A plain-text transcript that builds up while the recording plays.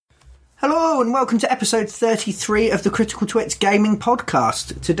Hello and welcome to episode 33 of the Critical Twits Gaming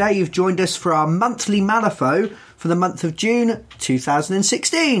Podcast. Today you've joined us for our monthly Malifaux for the month of June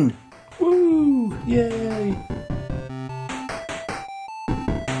 2016. Woo! Yay!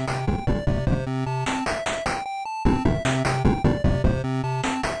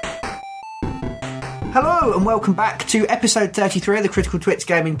 Hello and welcome back to episode 33 of the Critical Twits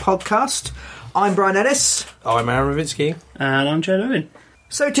Gaming Podcast. I'm Brian Ellis. I'm Aaron Ravitsky. And I'm Joe Lewin.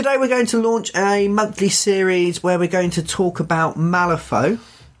 So today we're going to launch a monthly series where we're going to talk about Malifaux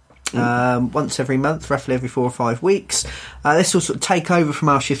once every month, roughly every 4 or 5 weeks. This will sort of take over from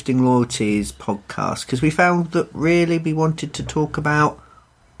our Shifting Loyalties podcast because we found that really we wanted to talk about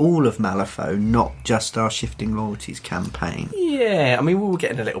all of Malifaux, not just our Shifting Loyalties campaign. Yeah, I mean, we were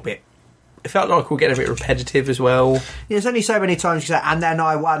getting a little bit... It felt like we were getting a bit repetitive as well. Yeah, there's only so many times you say, and then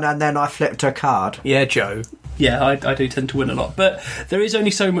I won, and then I flipped a card. Yeah, Joe. Yeah, I do tend to win a lot. But there is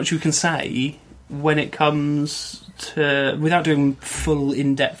only so much you can say when it comes to... Without doing full,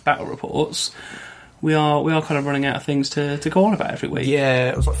 in-depth battle reports, we are kind of running out of things to go on about every week. Yeah,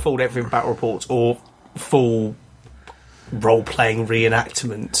 it was like full every battle reports or full role-playing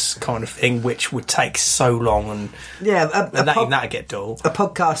reenactments kind of thing, which would take so long, and that'd get dull. A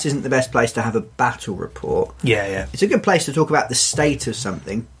podcast isn't the best place to have a battle report. Yeah. It's a good place to talk about the state of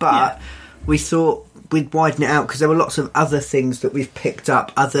something, but we thought we'd widen it out because there were lots of other things that we've picked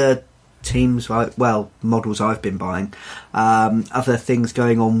up, other teams, models I've been buying, other things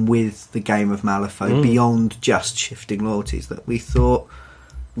going on with the game of Malifaux beyond just Shifting Loyalties that we thought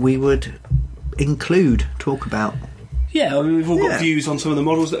we would talk about. Yeah, I mean, we've all got views on some of the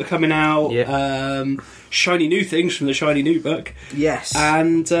models that are coming out, shiny new things from the shiny new book. Yes.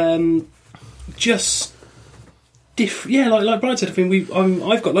 And just... like Brian said, I mean,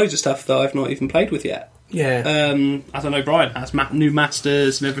 I've got loads of stuff that I've not even played with yet. Yeah. As I know Brian has new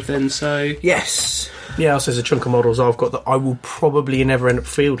masters and everything, so... Yes. Yeah, so there's a chunk of models I've got that I will probably never end up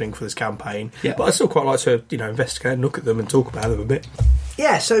fielding for this campaign. Yeah. But I still quite like to, investigate and look at them and talk about them a bit.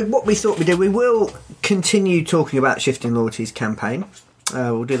 Yeah, so what we thought we'd do, we will continue talking about Shifting Loyalties campaign.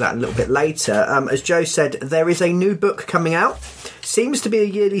 We'll do that a little bit later. As Joe said, there is a new book coming out. Seems to be a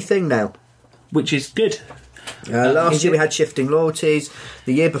yearly thing now. Which is good. Last year we had Shifting Loyalties.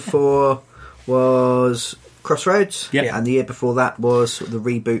 The year before was Crossroads. Yeah. And the year before that was the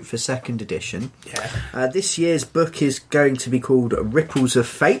reboot for 2nd edition. Yeah. This year's book is going to be called Ripples of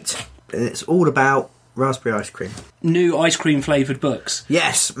Fate. And it's all about raspberry ice cream. New ice cream flavoured books.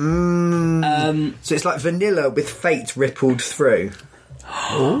 Yes. So it's like vanilla with fate rippled through.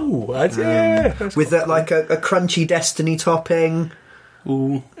 Oh, yeah. With a crunchy Destiny topping.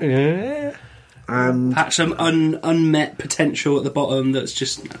 Ooh. Yeah. Perhaps some unmet potential at the bottom that's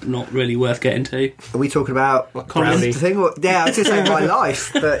just not really worth getting to. Are we talking about brownie? Yeah, I was going to say my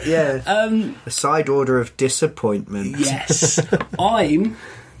life, but yeah. A side order of disappointment. Yes. I'm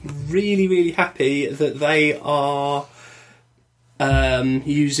really, really happy that they are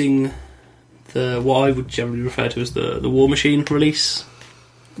using what I would generally refer to as the War Machine release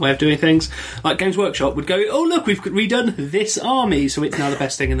way of doing things. Like Games Workshop would go, oh look, we've redone this army, so it's now the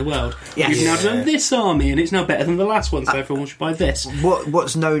best thing in the world. Yes. We've now done this army, and it's now better than the last one, so everyone should buy this.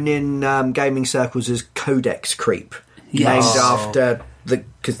 What's known in gaming circles as codex creep. Yes. Named after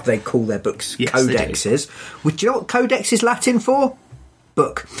because they call their books codexes. Do you know what codex is Latin for?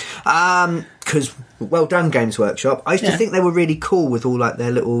 Book. Because well done, Games Workshop. I used to think they were really cool with all like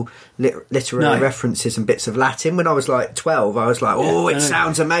their little literary references and bits of Latin. When I was like 12, I was like, it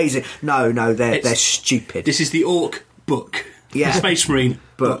sounds amazing. No, they're stupid. This is the Orc book. Yeah. The Space Marine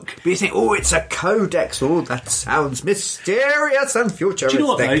book. But you think, it's a codex. Oh, that sounds mysterious and futuristic. Do you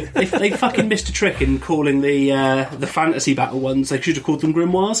know what though? They fucking missed a trick in calling the fantasy battle ones. They should have called them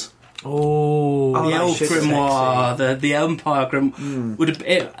grimoires. Oh, the Elf Grimoire, the Empire Grimoire would have,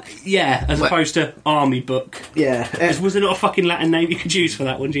 as opposed to Army Book. Yeah, was there not a fucking Latin name you could use for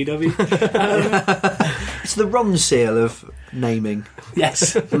that one, GW? It's the Ronseal of naming.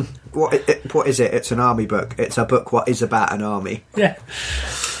 Yes. What is it? It's an army book. It's a book what is about an army. Yeah.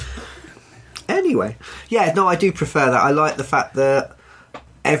 Anyway, I do prefer that. I like the fact that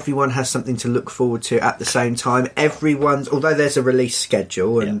everyone has something to look forward to at the same time. Although there's a release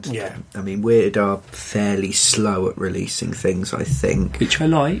schedule, and I mean, Weird are fairly slow at releasing things, I think. Which I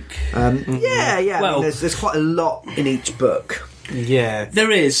like. Well, I mean, there's quite a lot in each book. Yeah. There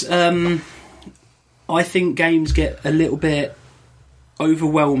is. I think games get a little bit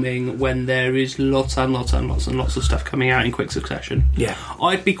overwhelming when there is lots and lots and lots and lots of stuff coming out in quick succession. Yeah.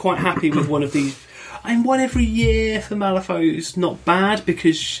 I'd be quite happy with one of these. I mean, one every year for Malifaux is not bad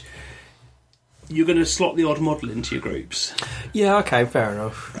because you're going to slot the odd model into your groups. Yeah, okay, fair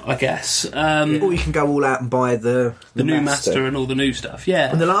enough. I guess. Or you can go all out and buy the new master and all the new stuff,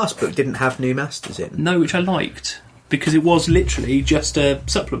 yeah. And the last book didn't have new masters in. No, which I liked, because it was literally just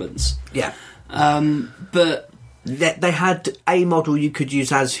supplements. Yeah. But they had a model you could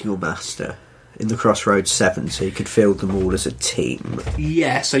use as your master in the Crossroads 7, so you could field them all as a team.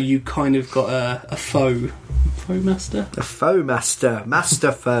 Yeah, so you kind of got a faux master? A faux master.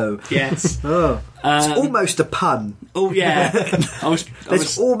 Master foe. Yes. Oh. It's almost a pun. Oh, yeah.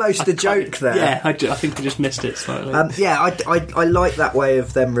 There's almost a joke there. Yeah, I think I just missed it slightly. I like that way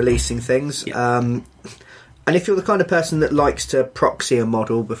of them releasing things. Yeah. And if you're the kind of person that likes to proxy a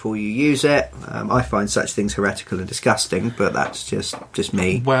model before you use it, I find such things heretical and disgusting, but that's just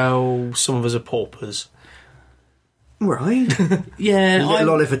me. Well, some of us are paupers. Right. Yeah. Little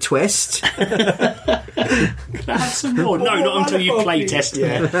Oliver Twist. Can I have some more? No, not until you've play tested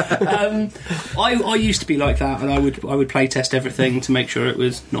it. I used to be like that, and I would play test everything to make sure it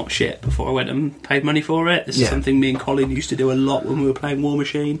was not shit before I went and paid money for it. This is something me and Colin used to do a lot when we were playing War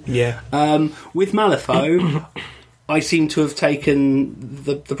Machine. Yeah. With Malifaux, I seem to have taken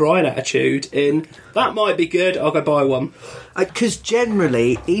the Brian attitude in, that might be good, I'll go buy one. Because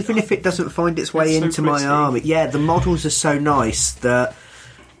generally, even if it doesn't find its way into my army, the models are so nice that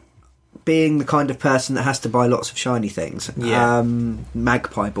being the kind of person that has to buy lots of shiny things,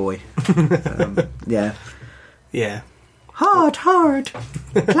 Magpie Boy, yeah. Hard,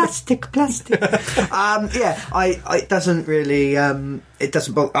 plastic. It doesn't really. It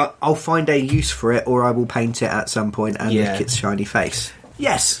doesn't. I'll find a use for it, or I will paint it at some point and make its shiny face.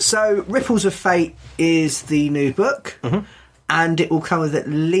 Yes. So, Ripples of Fate is the new book, and it will come with at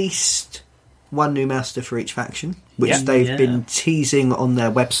least one new master for each faction, which they've been teasing on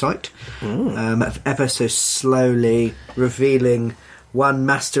their website, ever so slowly revealing one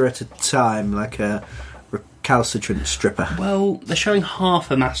master at a time, like a recalcitrant stripper. Well, they're showing half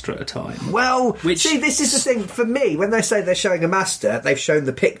a master at a time. Well, see, this is the thing for me. When they say they're showing a master, they've shown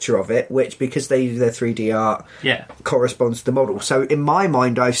the picture of it, which, because they use their 3D art, corresponds to the model. So in my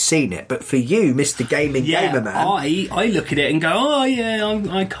mind, I've seen it. But for you, Mr. Gamer Man, I look at it and go, oh yeah, I'm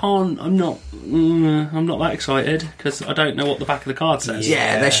not that excited because I don't know what the back of the card says.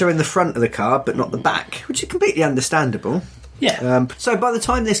 Yeah, they're showing the front of the card, but not the back, which is completely understandable. Yeah. So by the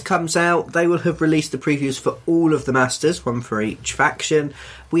time this comes out, they will have released the previews for all of the masters, one for each faction.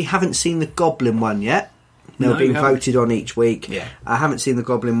 We haven't seen the Goblin one yet. They're being voted on each week. Yeah. I haven't seen the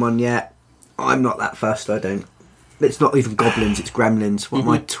Goblin one yet. I'm not that fussed, I don't. It's not even goblins, it's gremlins. What am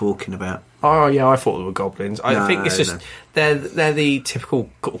I talking about? Oh, yeah, I thought they were goblins. I think it's just... They're the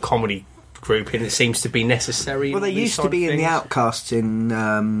typical comedy group, and it seems to be necessary. Well, they used to be in the Outcasts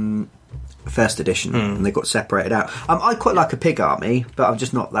in... first edition, and they got separated out. I quite like a pig army, but I'm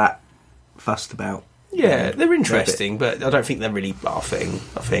just not that fussed about. Yeah, they're interesting, but I don't think they're really our thing.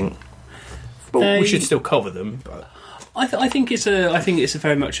 I think, but we should still cover them. But I think it's a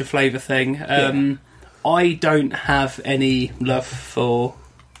very much a flavour thing. I don't have any love for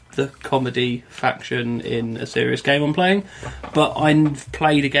the comedy faction in a serious game I'm playing, but I've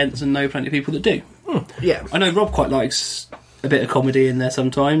played against and know plenty of people that do. Yeah, I know Rob quite likes a bit of comedy in there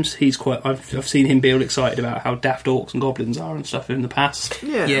sometimes. I've seen him be all excited about how daft orcs and goblins are and stuff in the past.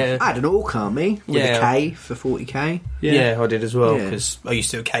 Yeah. I had an orc army with a K for 40k. Yeah, I did as well, because I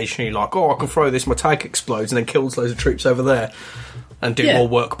used to occasionally I can throw this, my tank explodes and then kills loads of troops over there and do more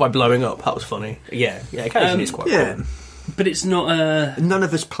work by blowing up. That was funny. Yeah, occasionally it's quite cool. But it's not none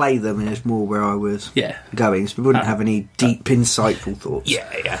of us play them, and it's more where I was going, so we wouldn't have any deep insightful thoughts.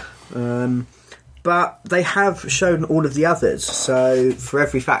 But they have shown all of the others, so for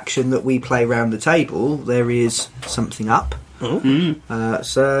every faction that we play around the table, there is something up.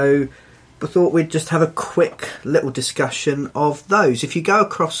 So I thought we'd just have a quick little discussion of those. If you go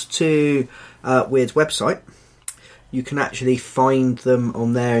across to Weird's website, you can actually find them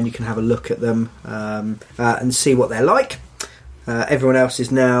on there, and you can have a look at them and see what they're like. Everyone else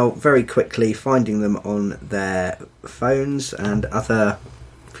is now very quickly finding them on their phones and other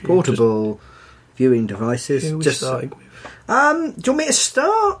portable viewing devices. Who are we starting with? Do you want me to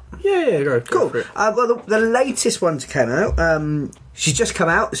start? Yeah, go cool. for it. Well, the latest one to come out, she's just come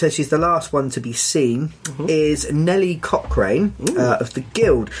out, so she's the last one to be seen, is Nellie Cochrane of the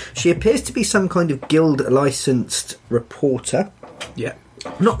Guild. She appears to be some kind of Guild-licensed reporter. Yeah.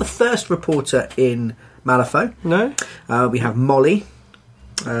 Not the first reporter in Malifaux. No. We have Molly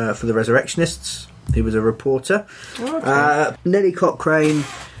for the Resurrectionists, who was a reporter. Okay. Nellie Cochrane...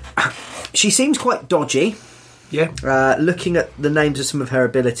 She seems quite dodgy. Yeah. Looking at the names of some of her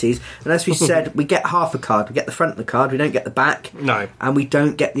abilities, and as we said, we get half a card. We get the front of the card, we don't get the back. No. And we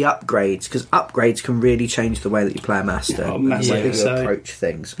don't get the upgrades, because upgrades can really change the way that you play a master, the way that you approach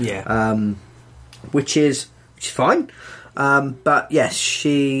things. Yeah. Which is fine. But yes,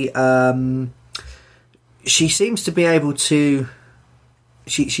 she seems to be able to...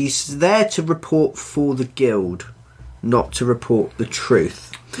 She's there to report for the guild, not to report the truth.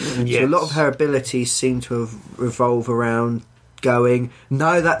 Yes. So a lot of her abilities seem to revolve around going,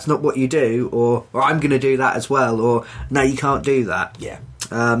 no, that's not what you do, or I'm going to do that as well, or no, you can't do that. Yeah.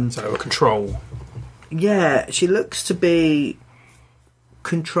 So a control. Yeah, she looks to be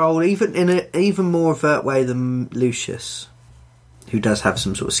controlled even in an even more overt way than Lucius, who does have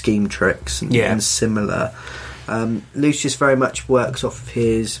some sort of scheme tricks and similar. Lucius very much works off of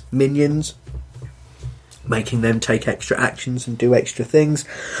his minions, making them take extra actions and do extra things.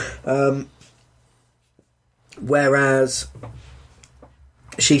 Whereas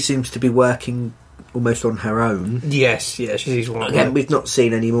she seems to be working almost on her own. Yes, yeah, she's one. Again, we've not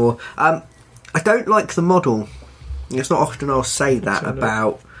seen any more. I don't like the model. It's not often I'll say that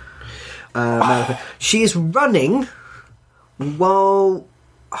about Malifaux. She is running while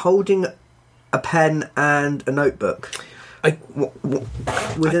holding a pen and a notebook.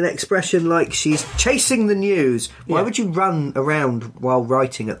 With an expression like she's chasing the news. Why would you run around while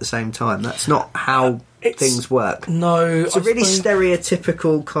writing at the same time? That's not how things work. No, it's a really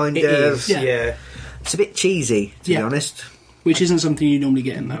stereotypical kind of... Yeah. It's a bit cheesy, to be honest. Which isn't something you normally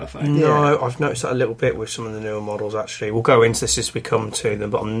get in Malifaux. No, I've noticed that a little bit with some of the newer models, actually. We'll go into this as we come to them,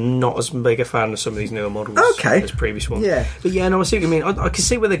 but I'm not as big a fan of some of these newer models as previous ones. Yeah. But yeah, no, I see what you mean. I can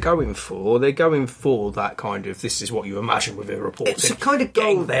see where they're going for. They're going for that kind of, this is what you imagine with a reporting. It's a kind of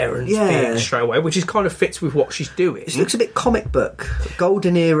getting there and being straight away, which is kind of fits with what she's doing. It looks a bit comic book.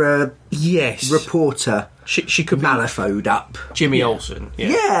 Golden era reporter. She could Malifaux'd up. Jimmy Olsen.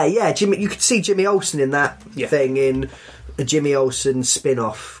 Yeah, Jimmy. You could see Jimmy Olsen in that thing in a Jimmy Olsen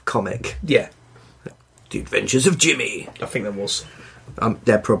spin-off comic. Yeah. The Adventures of Jimmy. I think there was.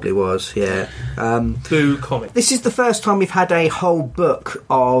 There probably was, yeah. Boo comic. This is the first time we've had a whole book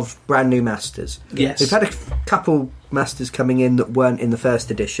of brand new masters. Yes. We've had a couple masters coming in that weren't in the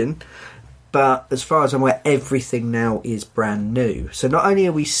first edition, but as far as I'm aware, everything now is brand new. So not only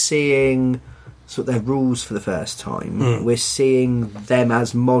are we seeing sort of their rules for the first time, we're seeing them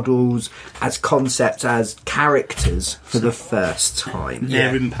as models, as concepts, as characters for the first time.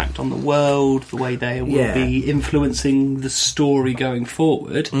 Their impact on the world, the way they will be influencing the story going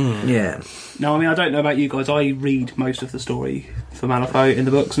forward. Yeah. Now, I mean, I don't know about you guys. I read most of the story for Malifaux in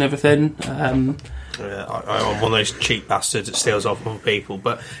the books and everything. I'm one of those cheap bastards that steals off other people,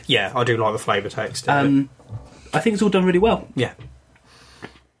 but yeah, I do like the flavour text. I think it's all done really well. Yeah.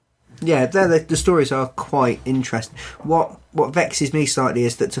 Yeah, the stories are quite interesting. What vexes me slightly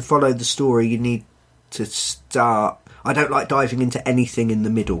is that to follow the story, you need to start... I don't like diving into anything in the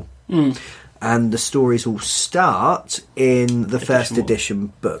middle. And the stories all start in the first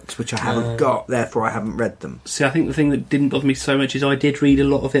edition books, which I haven't got, therefore I haven't read them. See, I think the thing that didn't bother me so much is I did read a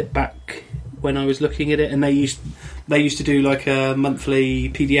lot of it back when I was looking at it, and they used to do like a monthly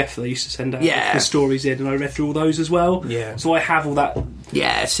PDF that they used to send out the stories in, and I read through all those as well. Yeah. So I have all that,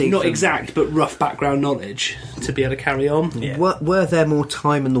 not exact, but rough background knowledge to be able to carry on. Yeah. Were there more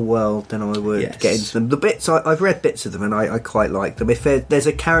time in the world than I would get into them? The bits I've read bits of them, and I quite like them. If there's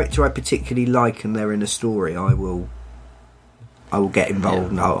a character I particularly like and they're in a story, I will get involved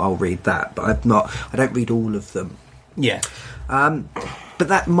and I'll read that. But I don't read all of them. Yeah. But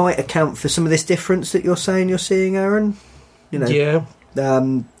that might account for some of this difference that you're saying you're seeing, Aaron. You know,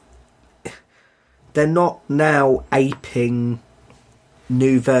 they're not now aping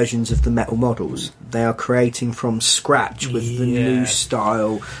new versions of the metal models. They are creating from scratch with the new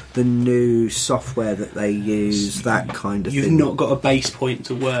style, the new software that they use, that kind of thing. You've not got a base point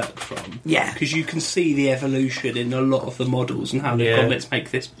to work from. Yeah. Because you can see the evolution in a lot of the models and how they've gone, let's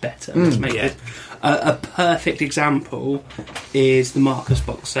make this better. Let's make this... A perfect example is the Marcus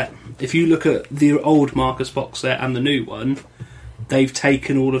box set. If you look at the old Marcus box set and the new one, they've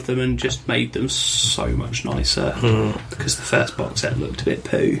taken all of them and just made them so much nicer because the first box set looked a bit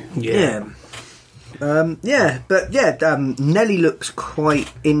poo. Nelly looks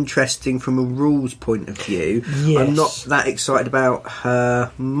quite interesting from a rules point of view. I'm not that excited about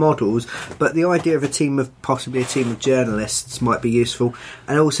her models, but the idea of possibly a team of journalists might be useful,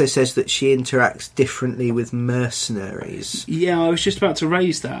 and also says that she interacts differently with mercenaries. Yeah, I was just about to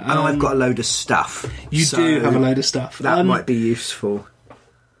raise that. And I've got a load of stuff. You do have a load of stuff. That might be useful.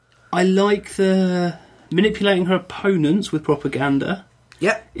 I like the manipulating her opponents with propaganda.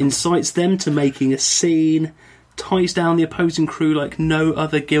 Yep. Incites them to making a scene, ties down the opposing crew like no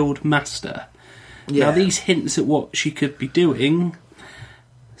other guild master. Yeah. Now, these hints at what she could be doing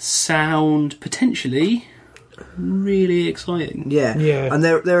sound potentially really exciting. Yeah, Yeah. And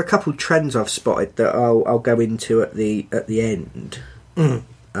there are a couple of trends I've spotted that I'll go into at the end.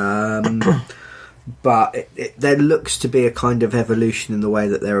 But there looks to be a kind of evolution in the way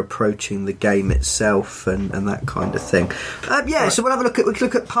that they're approaching the game itself and that kind of thing. So we'll have a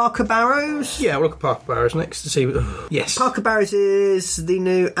look at Parker Barrows. Yeah, we'll look at Parker Barrows next to see. Yes, Parker Barrows is the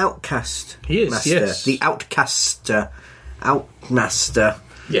new Outcast. He is, master. yes. The Outcaster, Outmaster.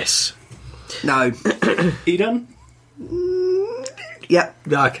 yes. No, You done? yeah,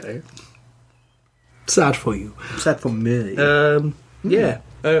 Okay. Sad for you. sad for me. Yeah.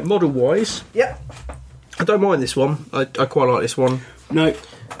 Model wise, yeah, I don't mind this one. I quite like this one. No.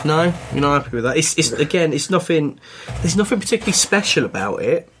 No, you're not happy with that. It's nothing. There's nothing particularly special about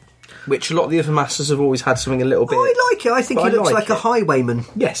it, which a lot of the other masters have always had something a little bit. I like it. I think But he I looks like like a it. highwayman.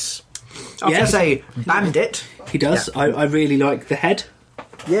 Yes. I was Yeah. going to say bandit. He does. Yeah. I really like the head.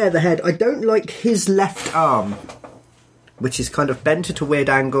 Yeah, the head. I don't like his left arm, which is kind of bent at a weird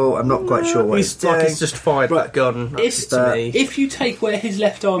angle. I'm not quite sure what it's He's like doing. he's just fired that gun. That's to me. If you take where his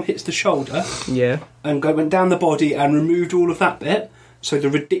left arm hits the shoulder Yeah. and went down the body and removed all of that bit, so the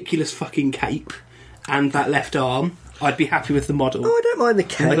ridiculous fucking cape and that left arm, I'd be happy with the model. Oh, I don't mind the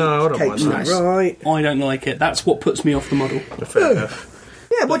cape. No, I don't Cape's mind that. right. I don't like it. That's what puts me off the model. Fair enough.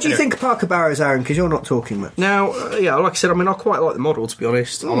 Yeah, what do you think of Parker Barrows, Aaron? Because you're not talking much. Now, like I said, I mean, I quite like the model, to be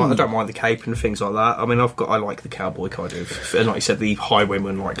honest. I don't mind the cape and things like that. I mean, I like the cowboy kind of, and like you said, the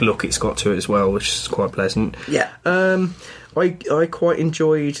highwayman like look it's got to it as well, which is quite pleasant. Yeah. I quite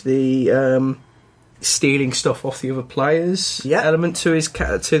enjoyed the stealing stuff off the other players element to his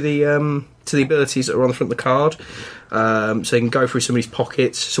to the abilities that are on the front of the card. So he can go through somebody's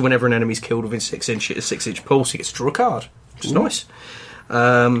pockets. So whenever an enemy's killed within 6 inch pulse, he gets to draw a card, which is nice.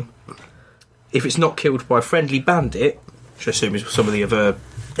 If it's not killed by a friendly bandit, which I assume is some of the other,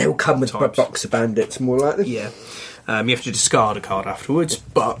 They'll come with a types. box of bandits, more likely. you have to discard a card afterwards.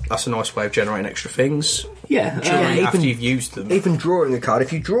 But that's a nice way of generating extra things Yeah. after even- you've used them. Even drawing a card,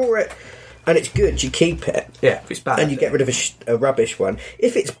 if you draw it and it's good, you keep it. Yeah, if it's bad, And you get rid of a rubbish one.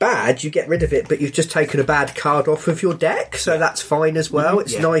 If it's bad, you get rid of it, but you've just taken a bad card off of your deck, so that's fine as well.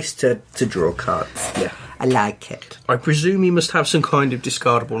 It's Yeah. nice to draw cards. Yeah. I like it. I presume he must have some kind of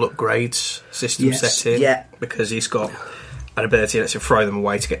discardable upgrades system Yes. set in. Yeah. Because he's got an ability that lets him throw them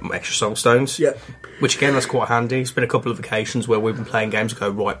away to get extra soul stones. Yeah. Which again, that's quite handy. There's been a couple of occasions where we've been playing games and go,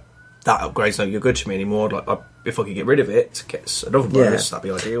 right, that upgrade's no good to me anymore. Like, if I could get rid of it to get another bonus, that'd be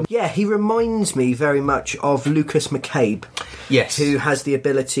ideal. Yeah, he reminds me very much of Lucas McCabe, Yes. who has the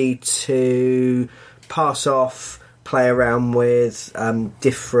ability to pass off, play around with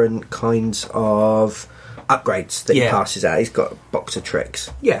different kinds of upgrades that he Yeah. passes out. He's got a box of tricks,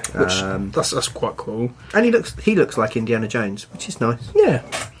 Yeah, which that's quite cool. and he looks like Indiana Jones, which is nice. Yeah.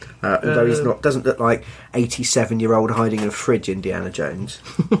 Although he's not, doesn't look like 87-year-old hiding in a fridge Indiana Jones.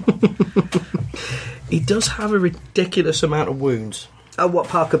 He does have a ridiculous amount of wounds. Oh, what,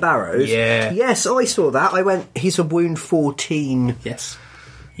 Parker Barrows? Yeah. Yes, I saw that. I went, he's a wound 14 Yes.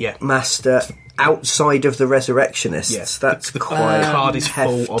 Yeah. master outside of the Resurrectionists. Yes. That's The quite card is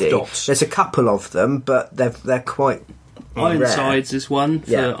full of hefty. dots. There's a couple of them, but they're quite Ironsides is one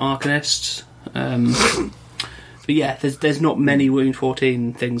for Yeah. Arcanists. But yeah, there's not many Wound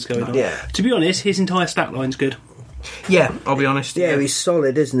 14 things going on. Yeah. To be honest, his entire stat line's good. Yeah, I'll be honest. Yeah, he's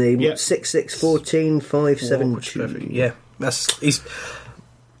solid, isn't he? Yeah. 6'6", 14, 5, 7, Which is perfect. Yeah, he's.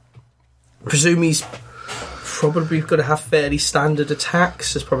 Presume he's probably going to have fairly standard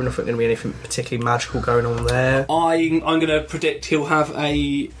attacks. There's probably not going to be anything particularly magical going on there. I'm going to predict he'll have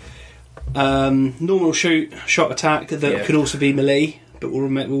a normal shot attack that can also be melee, but will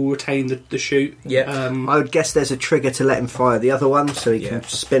retain the shoot. Yeah. I would guess there's a trigger to let him fire the other one, so he can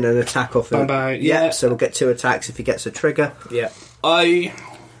spin an attack off Bang, it. bang, yeah. So we'll get 2 attacks if he gets a trigger. Yeah.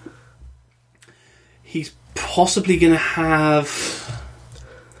 He's possibly going to have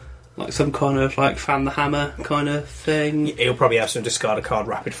like some kind of like fan the hammer kind of thing. He'll probably have some discard a card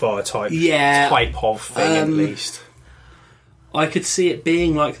rapid fire type of thing at least. I could see it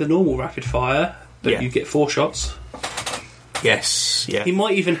being like the normal rapid fire, but Yeah. you get 4 shots. Yes. Yeah. He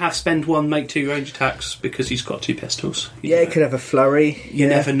might even have spend 1, make 2 range attacks because he's got 2 pistols. Yeah, he could have a flurry. You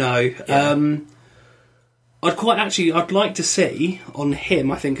never know. Yeah. I'd like to see on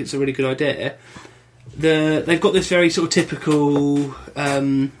him. I think it's a really good idea. They've got this very sort of typical.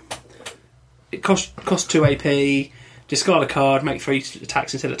 It costs 2 AP. Discard a card, make 3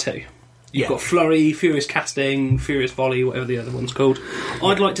 attacks instead of 2. You've got Flurry, Furious Casting, Furious Volley, whatever the other one's called.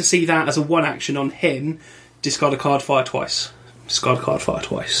 I'd like to see that as a 1 action on him discard a card, fire twice. Discard a card, fire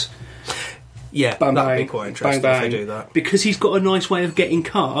twice. Yeah, Bang, that'd bang, be quite interesting bang, if they bang. do that. Because he's got a nice way of getting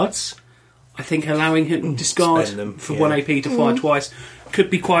cards, I think allowing him to discard Spend them, for yeah. 1 AP to fire twice could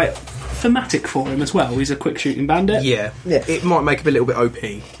be quite thematic for him as well. He's a quick shooting bandit. Yeah, Yeah. it might make him a little bit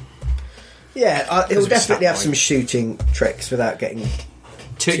OP. Yeah, he'll Because of his definitely have stat some line. shooting tricks without getting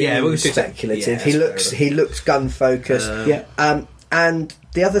too we'll do- speculative. yeah, he that's fair looks gun focused. Yeah. And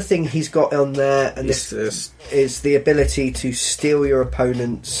the other thing he's got on there, and this is the ability to steal your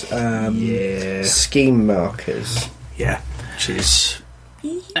opponent's scheme markers. Yeah, which is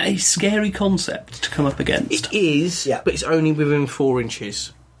A scary concept to come up against. it is, Yeah. but it's only within 4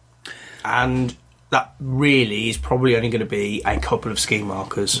 inches, and that really is probably only going to be a couple of scheme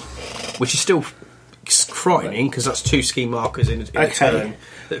markers, which is still frightening because that's 2 scheme markers in a turn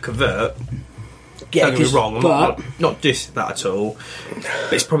that convert. Yeah, Don't get me wrong, I'm but- not dissing that at all,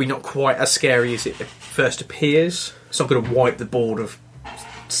 but it's probably not quite as scary as it first appears. It's not going to wipe the board of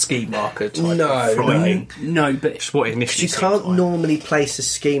scheme marker type No, of frightening. No, but It's what it initially you seems can't like. normally place a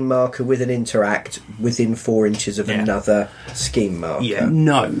scheme marker with an interact within 4 inches of Yeah. another scheme marker. Yeah.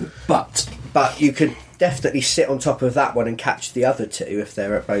 no, but But you could definitely sit on top of that one and catch the other two if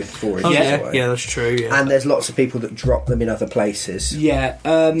they're at both 4 inches Yeah, away. yeah, that's true. Yeah, And there's lots of people that drop them in other places. yeah.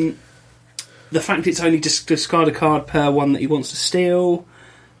 The fact it's only discard a card per one that he wants to steal,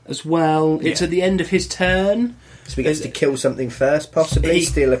 as well. It's Yeah. at the end of his turn. So he gets to kill something first, possibly, He-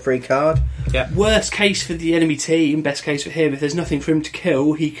 steal a free card. yeah. Worst case for the enemy team, best case for him. If there's nothing for him to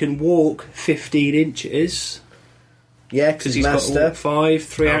kill, he can walk 15 inches Yeah, because because he's got to master. walk 5,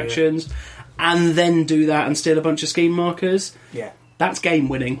 3 Oh, yeah. actions, and then do that and steal a bunch of scheme markers. Yeah, That's game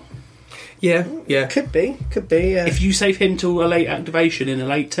winning. yeah, yeah. Could be. Yeah. If you save him to a late activation in a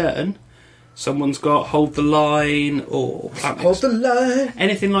late turn, someone's got hold the line or Hold the line.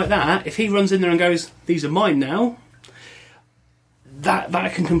 anything like that. If he runs in there and goes, "These are mine now,"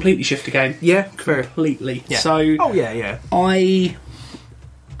 that can completely shift the game. Yeah, fair. Completely. Yeah. So Oh yeah, yeah.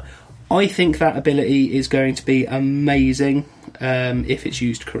 I think that ability is going to be amazing if it's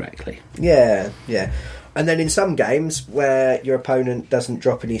used correctly. Yeah. And then in some games where your opponent doesn't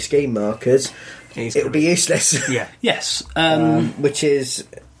drop any scheme markers, it'll be useless. Yeah. Yes. Which is,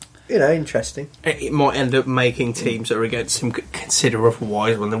 interesting. It might end up making teams that are against him consider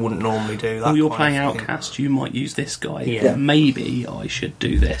otherwise when they wouldn't normally do that. Or you're kind playing of thing. Outcast, you might use this guy. Yeah. Maybe I should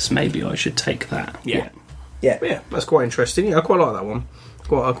do this. Maybe I should take that. Yeah. Yeah. Yeah, that's quite interesting. Yeah, I quite like that one.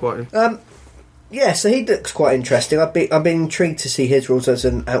 Quite. Yeah, so he looks quite interesting. I've been intrigued to see his rules as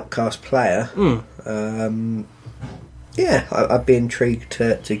an Outcast player. I'd be intrigued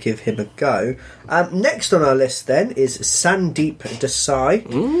to give him a go. Next on our list then is Sandeep Desai,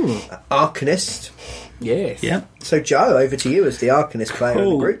 Arcanist. Yes. Yeah. So Joe, over to you as the Arcanist player of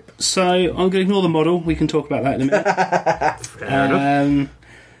the group. So I'm going to ignore the model. We can talk about that in a minute. Fair enough.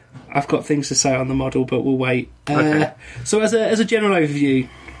 I've got things to say on the model, but we'll wait. Okay. So as a general overview,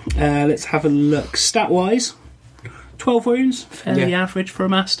 let's have a look. Stat-wise, 12 wounds, fairly average for a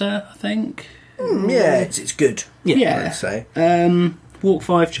master, I think. Yeah, it's good. Yeah. I'd say. Walk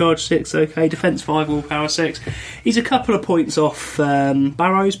 5, charge 6, okay. Defence 5, willpower 6. He's a couple of points off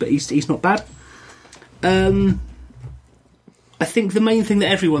Barrows, but he's not bad. I think the main thing that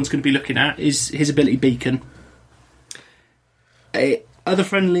everyone's going to be looking at is his ability Beacon. Other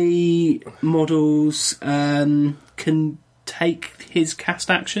friendly models can take his cast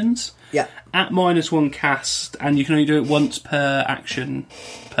actions Yeah. at -1 cast, and you can only do it once per action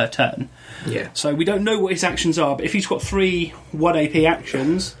per turn. Yeah. So we don't know what his actions are, but if he's got 3 1 AP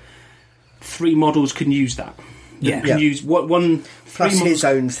actions, 3 models can use that. Yeah. Can use one Plus 3 models, his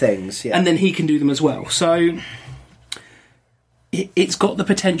own things. Yeah. and then he can do them as well. So it's got the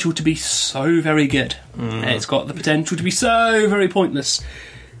potential to be so very good. It's got the potential to be so very pointless,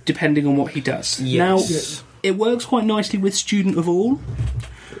 depending on what he does. Yes. Now, it works quite nicely with Student of All,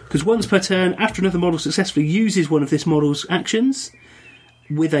 because once per turn, after another model successfully uses one of this model's actions,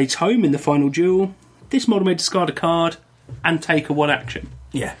 with a tome in the final duel, this model may discard a card and take a 1 action.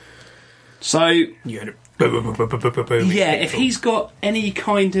 Yeah. So, You had a yeah, if he's got any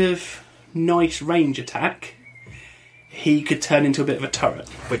kind of nice range attack, he could turn into a bit of a turret.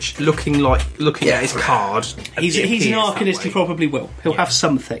 which looking at his card, He's it an appears that Arcanist, he way. probably will. He'll have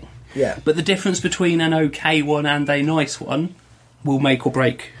something. Yeah. But the difference between an okay one and a nice one will make or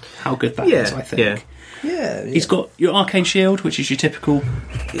break how good that is, I think. Yeah. Yeah. He's got your Arcane Shield, which is your typical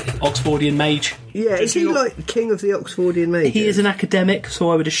Oxfordian mage. Yeah, is he like king of the Oxfordian mages? He is an academic,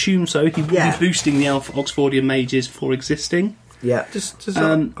 so I would assume so. He would Yeah. be boosting the Oxfordian mages for existing. Yeah. Does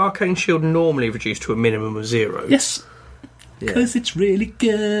Arcane Shield normally reduce to a minimum of 0? Yes. because it's really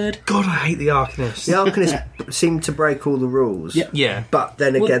good. God, I hate the Arcanists. The Arcanists seem to break all the rules. Yeah. But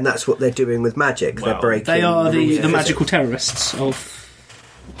then again, that's what they're doing with magic. They're breaking. They are rules the of physics. magical terrorists of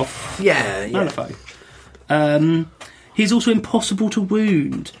Yeah. Malifaux. He's also impossible to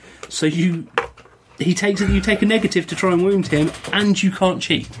wound, so you take a negative to try and wound him, and you can't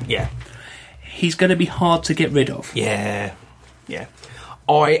cheat. Yeah. He's going to be hard to get rid of. Yeah. Yeah.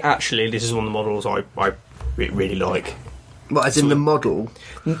 This is one of the models I really like. What, as in the model?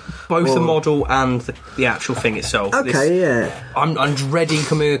 Both the model and the actual thing itself. Okay, I'm dreading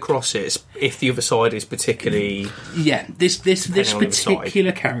coming across it if the other side is particularly... Yeah, this Depending on the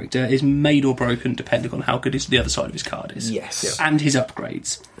particular character is made or broken depending on how good the other side of his card is. Yes. And his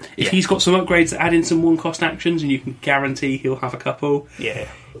upgrades. If he's got some upgrades that add in some one-cost actions, and you can guarantee he'll have a couple,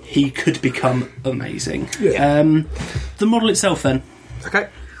 he could become amazing. Yeah. The model itself, then. Okay.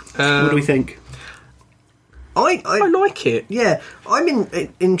 What do we think? I like it. Yeah, I'm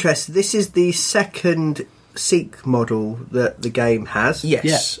interested. This is the second Seek model that the game has.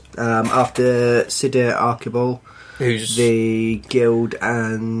 Yes. After Sidir Archibald, Who's the guild,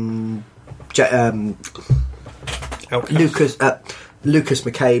 and Lucas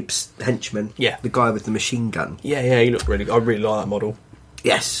McCabe's henchman. Yeah. The guy with the machine gun. Yeah, he looked really good. I really like that model.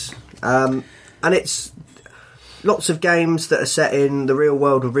 Yes. And it's... Lots of games that are set in the real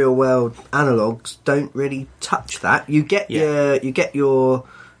world of real world analogues don't really touch that. You get your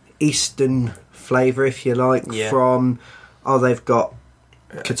Eastern flavour, if you like, from they've got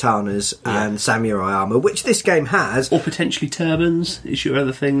katanas and samurai armour, which this game has, or potentially turbans is your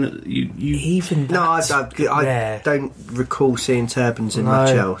other thing that you even. No, I don't recall seeing turbans in much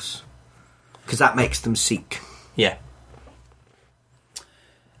else, because that makes them Sikh. Yeah.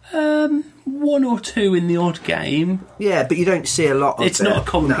 One or two in the odd game. Yeah, but you don't see a lot of It's not a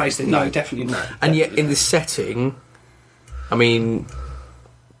commonplace thing. No, definitely not. And yet, in this setting, I mean,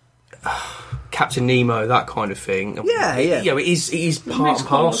 Captain Nemo, that kind of thing. Yeah. It is part and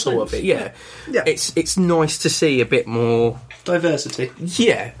parcel of it. Yeah. It's nice to see a bit more diversity.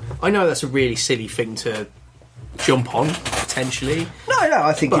 Yeah, I know that's a really silly thing to jump on potentially. No,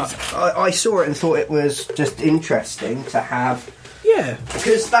 I think I saw it and thought it was just interesting to have. Yeah,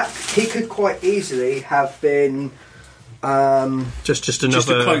 because he could quite easily have been just another just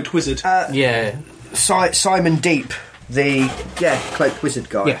a cloaked wizard. Simon Deep, the cloaked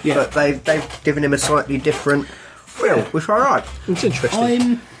wizard guy. Yeah. But they've given him a slightly different feel, which I like. It's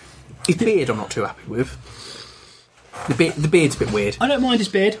interesting. His beard, I'm not too happy with. The beard's a bit weird. I don't mind his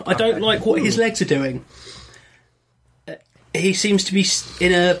beard. I don't like what his legs are doing. He seems to be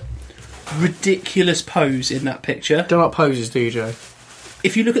in a ridiculous pose in that picture. Don't like poses, do you, Joe?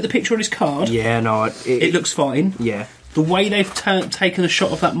 If you look at the picture on his card, it looks fine. Yeah. The way they've taken a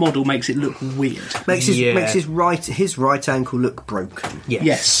shot of that model makes it look weird. Makes his right ankle look broken.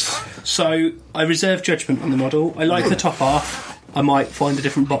 Yes. So I reserve judgment on the model. I like the top half. I might find a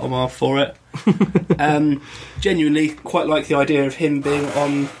different bottom half for it. Genuinely, quite like the idea of him being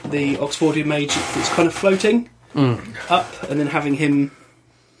on the Oxfordian mage that's kind of floating up, and then having him.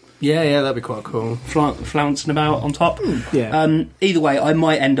 Yeah, that'd be quite cool. Flouncing about on top. Yeah. Either way, I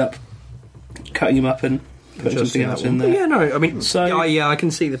might end up cutting him up and putting something else in there. Yeah, no, I mean, I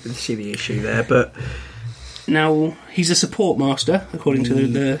can see the issue there, but now he's a support master according to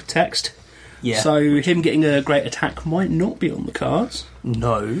the text. Yeah. So him getting a great attack might not be on the cards.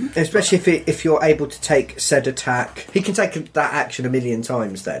 No, especially if you're able to take said attack. He can take that action 1,000,000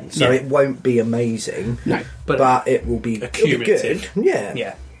 times then, so it won't be amazing. No, but it will be cumulative.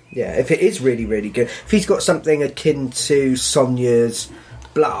 Good. Yeah, if it is really, really good. If he's got something akin to Sonya's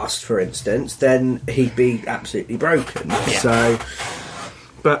Blast, for instance, then he'd be absolutely broken. Yeah. So,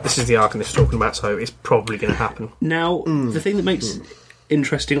 but this is the Arcanist talking about, so it's probably going to happen. Now, the thing that makes it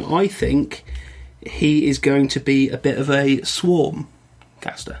interesting, I think, he is going to be a bit of a swarm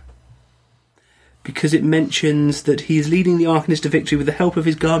caster. Because it mentions that he is leading the Arcanist to victory with the help of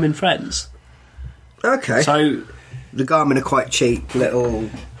his Garmin friends. Okay. So, the Garmin are quite cheap little...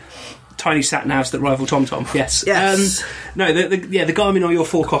 tiny sat-navs that rival TomTom, yes. Yes. No, the Garmin are your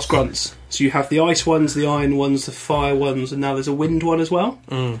 4-cost grunts. So you have the ice ones, the iron ones, the fire ones, and now there's a wind one as well.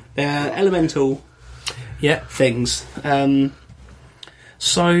 They're elemental things.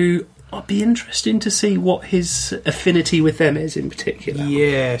 So I'd be interested to see what his affinity with them is in particular.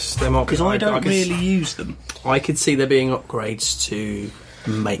 Yes, there might be. Because I don't really use them. I could see there being upgrades to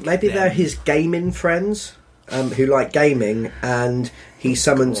make Maybe them. they're his gaming friends who like gaming, and he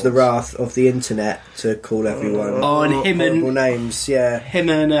summons the wrath of the internet to call everyone and him horrible and names. Yeah, him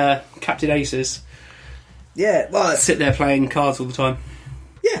and Captain Aces. Yeah, well, sit there playing cards all the time.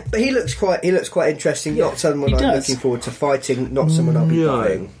 Yeah, but he looks quite interesting. Not someone I'm looking forward to fighting. Not someone I'll be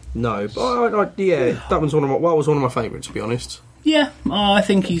buying. No, but that was one of my favourites, to be honest. Yeah, I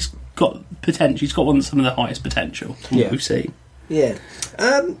think he's got potential. He's got some of the highest potential from what we've seen. Yeah.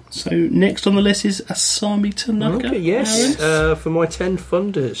 So next on the list is Asami Tanaka. Okay, yes. For my 10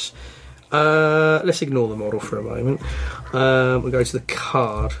 funders. Let's ignore the model for a moment. We'll go to the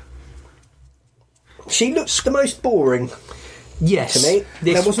card. She looks the most boring. Yes. To me.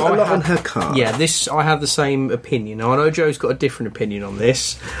 There wasn't a lot on her card. Yeah, I have the same opinion. Now, I know Joe's got a different opinion on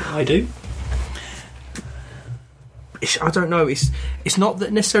this. I do. I don't know. It's not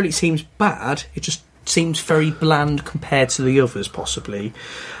that necessarily it seems bad. It just seems very bland compared to the others, possibly.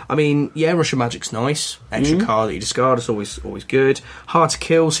 I mean, yeah, Russian Magic's nice. Extra card that you discard is always good. Hard to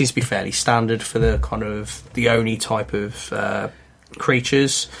kill seems to be fairly standard for the kind of the Oni type of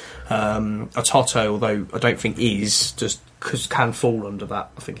creatures. Ototo, although I don't think is, just because can fall under that.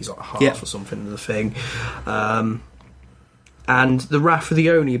 I think he's like a half or something of the thing. And the Wrath of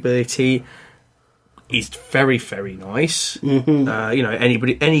the Oni ability is very, very nice.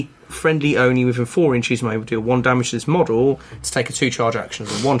 Any friendly Oni within 4 inches may deal 1 damage to this model to take a 2 charge action or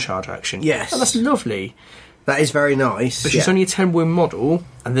 1 charge action. Yes. And that's lovely. That is very nice. But she's only a 10 win model,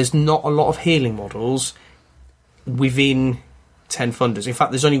 and there's not a lot of healing models within 10 funders. In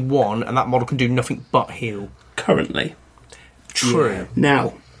fact, there's only one, and that model can do nothing but heal. Currently. True. Yeah.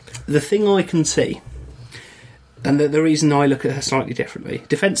 Now, the thing I can see, and the reason I look at her slightly differently,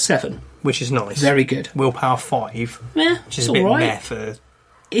 Defense 7. Which is nice. Very good. Willpower 5. Yeah, which is a bit meh for...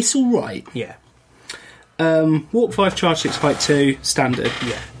 It's alright. Yeah. Walk 5, charge 6, fight 2, standard.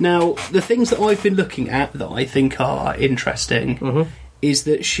 Yeah. Now, the things that I've been looking at that I think are interesting is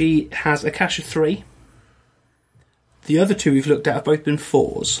that she has a cash of 3. The other 2 we've looked at have both been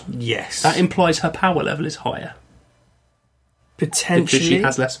 4s. Yes. That implies her power level is higher. Potentially. Because she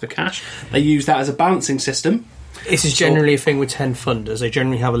has less of a cash. They use that as a balancing system. This is generally a thing with 10 funders. They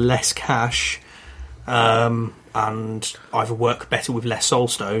generally have a less cash and either work better with less soul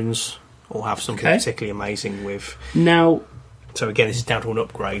stones or have something particularly amazing with... Now... So again, this is down to an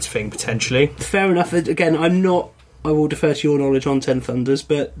upgrade thing, potentially. Fair enough. Again, I will defer to your knowledge on 10 Thunders,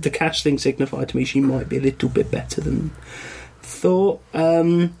 but the cash thing signified to me she might be a little bit better than thought.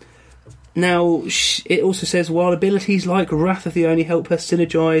 Now, it also says, while abilities like Wrath of the Oni help her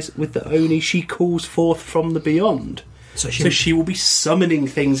synergise with the Oni she calls forth from the beyond. So she will be summoning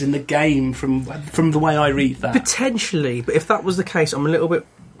things in the game from the way I read that. Potentially, but if that was the case, I'm a little bit...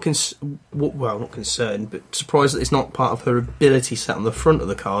 not concerned, but surprised that it's not part of her ability set on the front of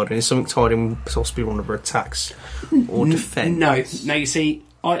the card and it's something tied in possibly one of her attacks or defence. No, you see,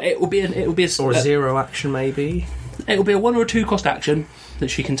 it will be or a 0 action maybe. It will be a 1 or a 2 cost action that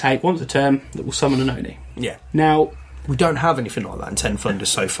she can take once a turn that will summon an Oni. Yeah. Now, we don't have anything like that in 10 Funders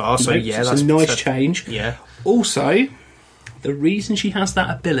so far, so yeah, that's a nice change. Yeah. Also, the reason she has that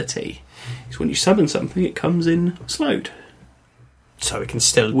ability is when you summon something, it comes in slowed. So it can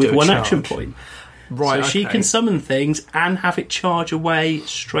still with do a 1 charge. Action point. Right, so she can summon things and have it charge away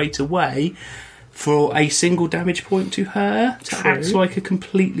straight away for a single damage point to her to act like a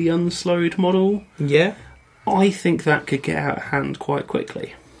completely unslowed model. Yeah. I think that could get out of hand quite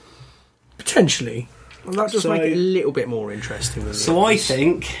quickly. Potentially. Well, that does make it a little bit more interesting than So I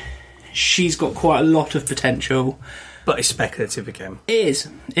think she's got quite a lot of potential. But it's speculative again. It is.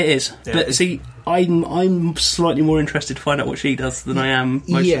 Yeah, but see, I'm slightly more interested to find out what she does than I am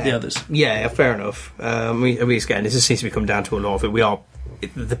most of the others. Yeah, fair enough. Again, this seems to come down to a lot of it.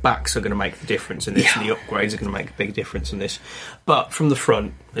 The backs are going to make the difference in this, and the upgrades are going to make a big difference in this. But from the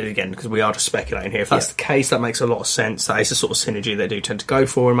front, again, because we are just speculating here, if that's the case, that makes a lot of sense. That is the sort of synergy they do tend to go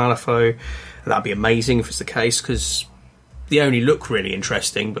for in Malifaux. And that'd be amazing if it's the case, because they only look really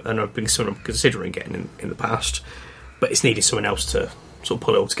interesting, but then I've been sort of considering getting in the past. But it's needed someone else to sort of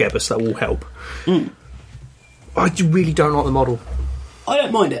pull it all together, so that will help. I really don't like the model. I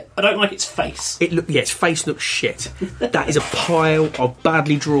don't mind it. I don't like its face. Its face looks shit. That is a pile of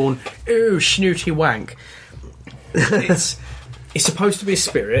badly drawn, snooty wank. It's supposed to be a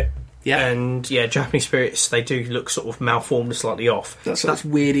spirit. Yeah. And Japanese spirits, they do look sort of malformed and slightly off. That's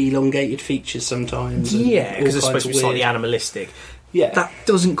weird elongated features sometimes. Yeah, because it's supposed to be slightly animalistic. Yeah. That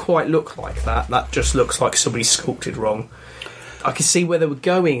doesn't quite look like that. That just looks like somebody sculpted wrong. I can see where they were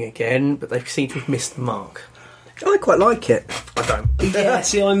going again, but they seem to have missed the mark. I quite like it. I don't. Yeah,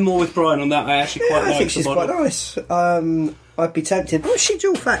 see, I'm more with Brian on that. I actually quite like I think she's quite nice. I'd be tempted. What's she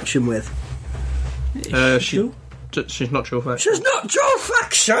dual faction with? She's not dual faction. She's not dual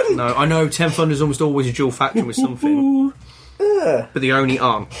faction! No, I know 10 Thunders almost always a dual faction with something. But the Oni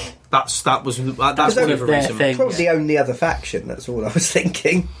aren't. That's one of the their reasons. thing. Probably the only other faction. That's all I was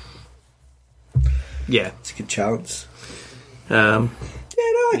thinking. Yeah, It's a good chance.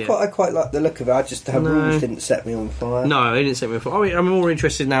 Yeah, I quite like the look of it. I just the rules didn't set me on fire. no, it didn't set me off. I mean, I'm more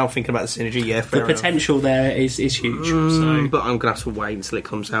interested now thinking about the synergy. Yeah, fair The enough. potential there is huge. So. But I'm gonna have to wait until it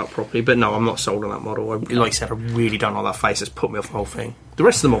comes out properly. But no, I'm not sold on that model. Like I said, I really don't like that face. It's put me off the whole thing. The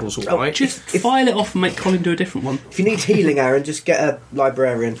rest of the models all right. Just file it off and make Colin do a different one. If you need healing, Aaron, just get a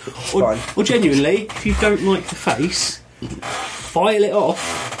librarian. It's fine. Or genuinely, if you don't like the face, file it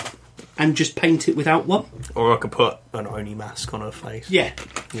off and just paint it without one. Or I could put an Oni mask on her face. Yeah,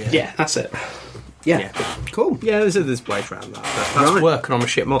 that's it. Yeah. Cool. Yeah, there's ways around that. But that's working on a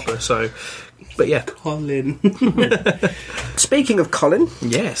shit modeler, so... But yeah. Colin. Speaking of Colin,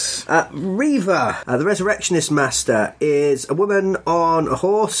 Yes. Reva, the Resurrectionist Master, is a woman on a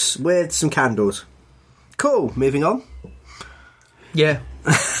horse with some candles. Cool. Moving on. Yeah.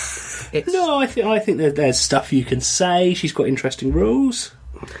 No, I think that there's stuff you can say. She's got interesting rules.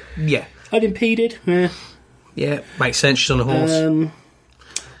 Yeah. Unimpeded. Yeah, makes sense. She's on a horse.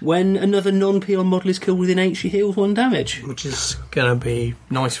 When another non-peon model is killed within 8, she heals 1 damage. Which is going to be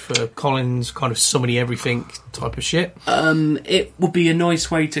nice for Colin's kind of somebody everything type of shit. It would be a nice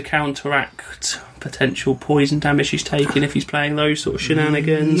way to counteract potential poison damage she's taking if he's playing those sort of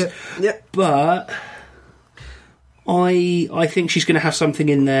shenanigans. Yep. But I think she's going to have something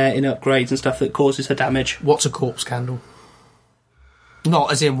in there in upgrades and stuff that causes her damage. What's a corpse candle?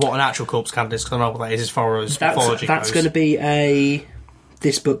 Not as in what an actual corpse candle is, because I know what that is as far as mythology That's goes. going to be a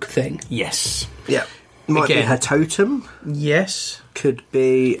this book thing. Yes. Yeah. Might be Again. her totem. Yes. Could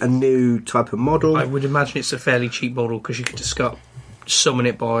be a new type of model. I would imagine it's a fairly cheap model because you could summon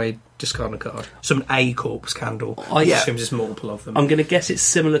it by discarding a card. Summon a corpse candle. I assume there's multiple of them. I'm going to guess it's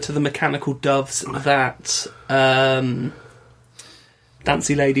similar to the mechanical doves that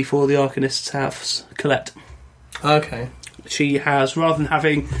Dancy Lady for the Arcanists have, Colette. Okay. She has, rather than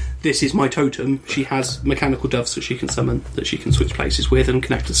having this is my totem, she has mechanical doves that she can summon, that she can switch places with and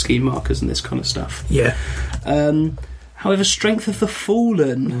connect to scheme markers and this kind of stuff. Yeah. However, Strength of the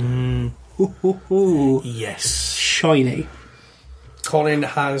Fallen. Yes. Shiny. Colin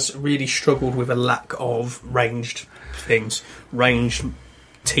has really struggled with a lack of ranged things. Ranged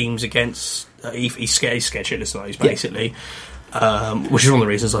teams against... he's scared shitless of those, basically. Which is one of the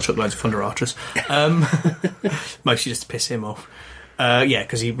reasons I took loads of Thunder Archers. Mostly just to piss him off.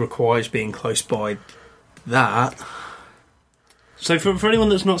 Because he requires being close by that. So for anyone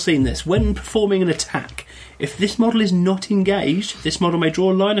that's not seen this, when performing an attack, if this model is not engaged, this model may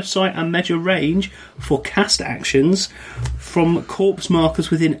draw a line of sight and measure range for cast actions from corpse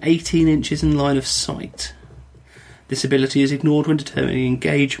markers within 18 inches in line of sight. This ability is ignored when determining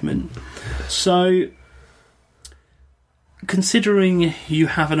engagement. So, considering you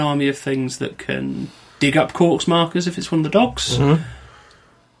have an army of things that can dig up corpse markers if it's one of the dogs,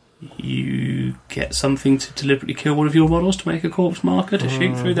 you get something to deliberately kill one of your models to make a corpse marker to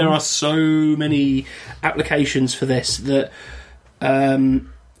shoot through. There are so many applications for this that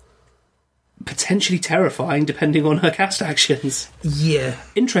potentially terrifying depending on her cast actions. Yeah.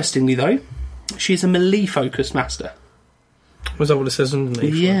 Interestingly though, she is a melee focused master. Was that what it says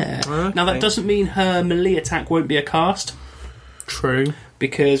underneath? Yeah. Okay. Now that doesn't mean her melee attack won't be a cast, True.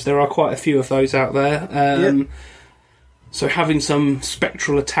 because there are quite a few of those out there. So having some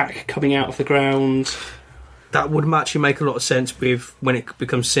spectral attack coming out of the ground... That would actually make a lot of sense with when it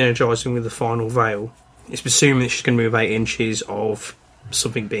becomes synergising with the final veil. It's assuming that she's going to move 8 inches of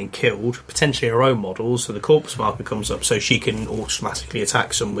something being killed, potentially her own model, so the corpse marker comes up so she can automatically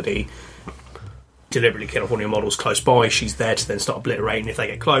attack somebody, deliberately kill off one of your models close by. She's there to then start obliterating. If they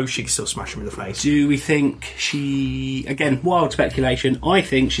get close, she can still smash them in the face. Do we think she... Again, wild speculation. I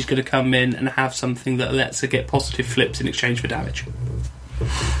think she's going to come in and have something that lets her get positive flips in exchange for damage.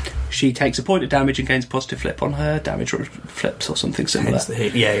 She takes a point of damage and gains a positive flip on her damage flips or something similar. Hence the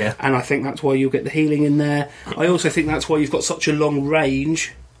hit. Yeah. And I think that's why you'll get the healing in there. I also think that's why you've got such a long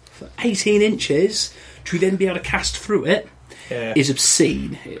range. For 18 inches, to then be able to cast through it is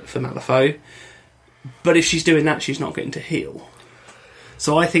obscene for Malifaux. But if she's doing that, she's not getting to heal.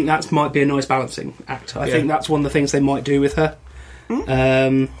 So I think that might be a nice balancing act. I think that's one of the things they might do with her.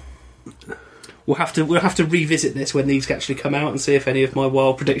 We'll have to revisit this when these actually come out and see if any of my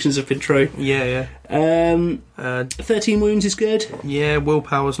wild predictions have been true. 13 wounds is good. Yeah,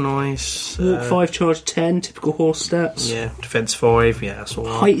 willpower's nice. Walk 5, charge 10, typical horse stats. Yeah, defense 5. Yeah, that's all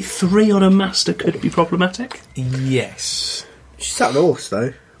right. Height 3 on a master could be problematic. Yes. She's sat on a horse,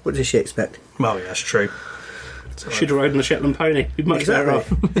 though. What does she expect? Well, yeah, that's true. Should have rode on a Shetland pony. Be much better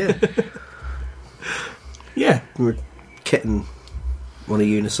off. Yeah. Yeah. Kitten. on a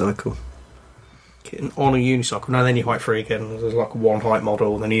unicycle. Kitten on a unicycle. No, then you're height free again. There's like one height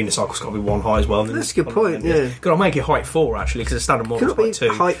model, and then the unicycle's got to be one height as well. That's a good point, yeah. Got to make it height 4, actually, because the standard model is height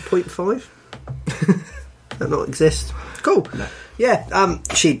 2. Height 0.5? That not exist? Cool. No. Yeah,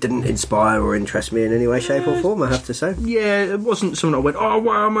 she didn't inspire or interest me in any way, shape or form, I have to say. Yeah, it wasn't something I went, oh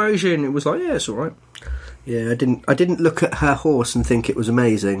wow, amazing. It was like, yeah, it's alright. Yeah, I didn't look at her horse and think it was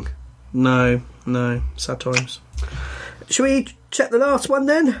amazing. No, sad times. Shall we check the last one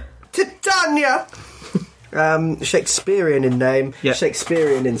then? Titania! Shakespearean in name, yep.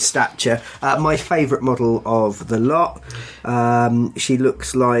 Shakespearean in stature. My favourite model of the lot. She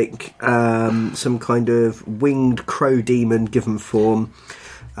looks like some kind of winged crow demon given form,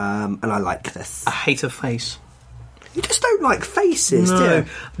 and I like this. I hate her face. You just don't like faces, do you?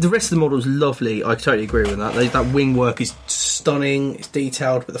 The rest of the model is lovely. I totally agree with that. That wing work is stunning. It's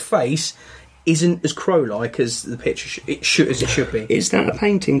detailed, but the face isn't as crow-like as the picture it should be. Is that a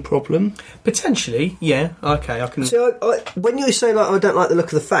painting problem? Potentially, yeah. Okay, I can. So when you say like I don't like the look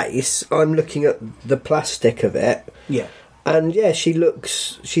of the face, I'm looking at the plastic of it. Yeah, and yeah, she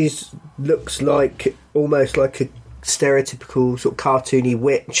looks like almost like a stereotypical sort of cartoony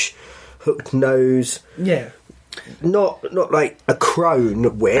witch, hooked nose. Yeah. Not like a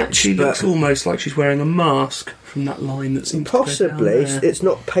crone witch. She looks almost like she's wearing a mask from that line that seems possibly to go down there. It's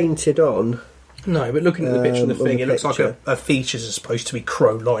not painted on. No, but looking at the picture of the thing, it looks like her features are supposed to be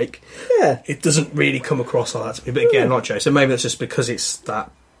crow-like. Yeah, it doesn't really come across like that to me. But again, like Joe, so maybe that's just because it's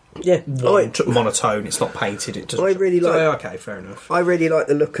that. Yeah, monotone. It's not painted. It doesn't. I really like. Okay, fair enough. I really like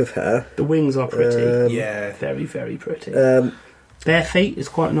the look of her. The wings are pretty. Yeah, very, very pretty. Bare feet is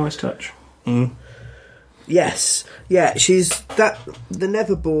quite a nice touch. Mm. Yes, yeah. The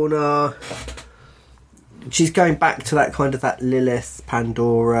Neverborn are. She's going back to that kind of that Lilith,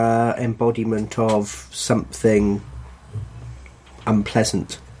 Pandora embodiment of something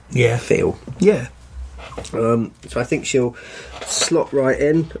unpleasant. Yeah, feel. Yeah. So I think she'll slot right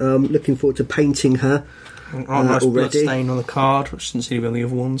in. Looking forward to painting her nice already. Blood stain on the card, which didn't seem to be on the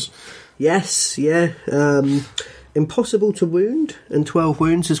other ones. Yes, yeah. Impossible to wound and 12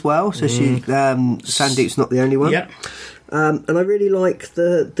 wounds as well. So she Sandeep's not the only one. Yep. And I really like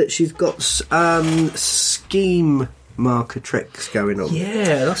that she's got scheme marker tricks going on.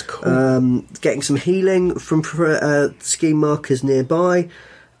 Yeah, that's cool. Getting some healing from scheme markers nearby,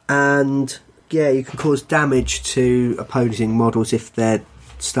 and yeah, you can cause damage to opposing models if they're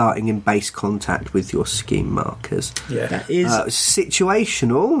starting in base contact with your scheme markers. Yeah, that is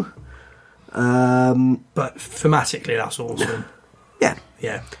situational. But thematically, that's awesome. Yeah.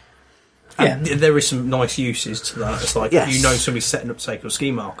 There is some nice uses to that. It's like you know somebody's setting up, take your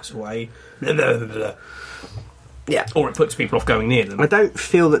scheme markers away. Blah, blah, blah, blah. Yeah, or it puts people off going near them. I don't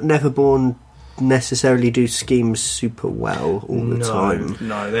feel that Neverborn necessarily do schemes super well all the time.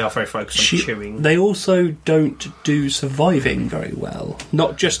 No, they are very focused on chewing. They also don't do surviving very well.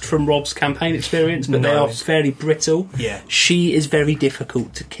 Not just from Rob's campaign experience, but they are fairly brittle. Yeah. She is very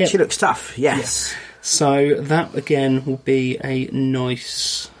difficult to kill. She looks tough, yes. Yeah. So that, again, will be a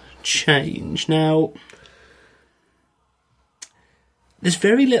nice change. Now, there's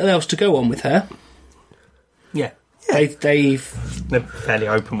very little else to go on with her. Yeah. They're fairly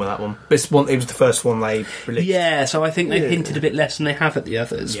open with that one. It was the first one they released. Yeah, so I think they've hinted a bit less than they have at the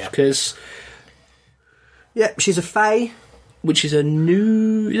others. Yeah. Because... yeah, she's a Fae. Which is a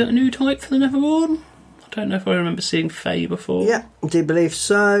new... Is that a new type for the Neverborn? I don't know if I remember seeing Fae before. Yeah, I do believe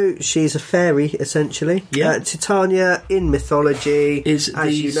so. She's a fairy, essentially. Yeah. Titania, in mythology, is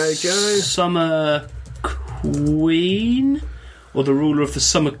as you know, Joe. Summer Queen, or the ruler of the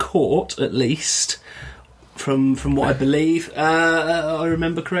Summer Court, at least... From what I believe, I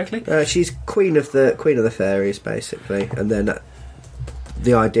remember correctly. She's queen of the fairies, basically, and then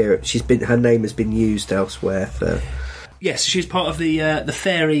the idea her name has been used elsewhere for. Yes, she's part of the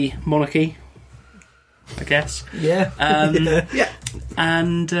fairy monarchy, I guess. Yeah. Yeah.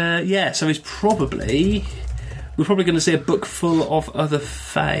 And so it's probably. We're probably going to see a book full of other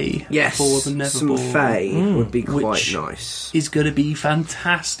Fae for the Neverborn. Some Fae would be quite nice. Is going to be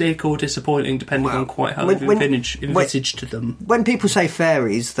fantastic or disappointing, depending on quite how they've envisaged them. When people say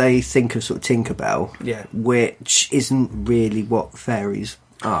fairies, they think of sort of Tinkerbell, which isn't really what fairies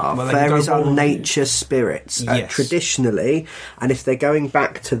are. Well, fairies are nature spirits, traditionally, and if they're going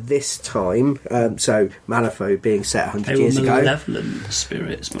back to this time, so Malifaux being set 100 years ago, malevolent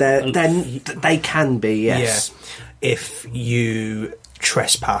spirits. Then they can be, yes. Yeah. If you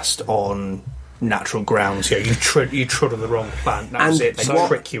trespassed on natural grounds, you trod on the wrong plant. That's it. They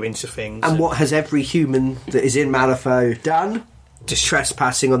trick you into things. And what has every human that is in Malifaux done? just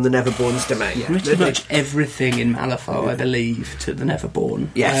trespassing on the Neverborn's domain. Yeah. Pretty much everything in Malifaux, I believe, to the Neverborn.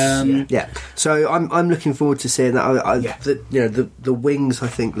 Yes, yeah. So I'm looking forward to seeing that. The wings I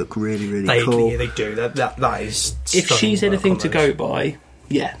think look really, really cool. Yeah, they do. That is. If she's anything to go by,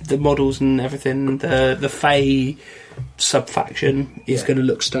 the models and everything, the Fae sub-faction is going to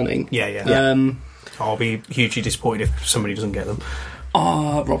look stunning. Yeah. I'll be hugely disappointed if somebody doesn't get them.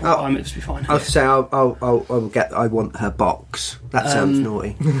 Robert, I'm going to be fine. I was to say I'll get. I want her box. That sounds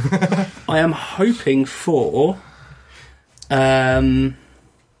naughty. I am hoping for the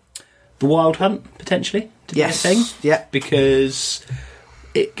Wild Hunt potentially to be a thing. Yeah, because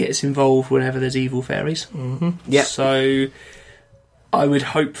it gets involved whenever there's evil fairies. Mm-hmm. Yeah. So I would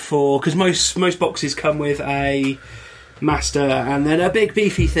hope for, because most boxes come with a master and then a big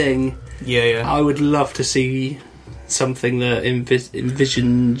beefy thing. Yeah. I would love to see something that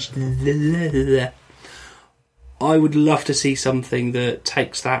envisions. I would love to see something that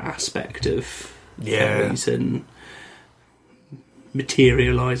takes that aspect of fairies and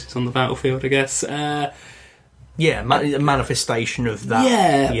materialises on the battlefield, I guess. A manifestation of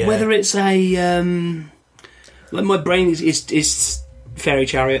that. Yeah, whether it's a like my brain is fairy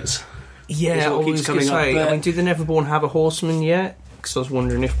chariots. Yeah, I was going to say. Do the Neverborn have a horseman yet? Because I was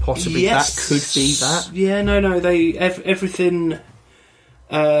wondering if possibly that could be that. Yeah, no. They everything.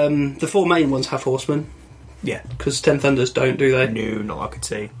 The 4 main ones have horsemen. Yeah, because 10 Thunders don't, do they? No, not I could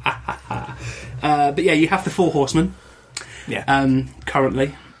see. But yeah, you have the 4 horsemen. Yeah.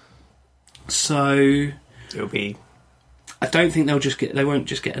 Currently, so it'll be. I don't think they won't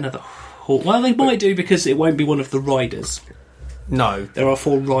just get another horse. Well, they might do, because it won't be one of the riders. No. There are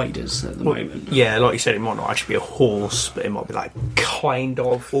 4 riders at the moment. Yeah, like you said, it might not actually be a horse, but it might be like kind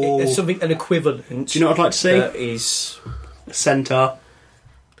of. Or there's something, an equivalent. Do you know what I'd like to see? That is a centaur.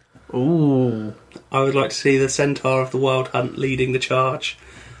 Ooh. I would like to see the centaur of the Wild Hunt leading the charge.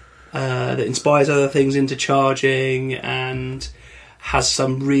 That inspires other things into charging and has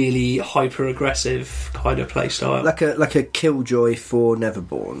some really hyper aggressive kind of play style. Like a Killjoy for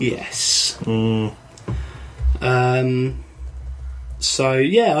Neverborn. Yes. So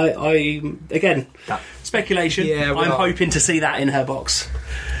yeah, I again, speculation. Yeah, I'm hoping to see that in her box.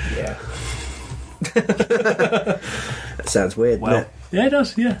 Yeah. That sounds weird. Well, yeah, it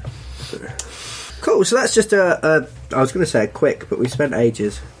does. Yeah. Cool. So that's just I was going to say a quick, but we spent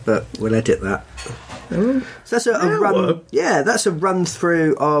ages. But we'll edit that. So that's a run. Yeah, that's a run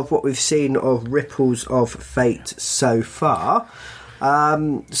through of what we've seen of Ripples of Fate so far.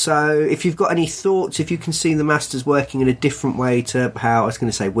 So if you've got any thoughts, if you can see the Masters working in a different way to how, I was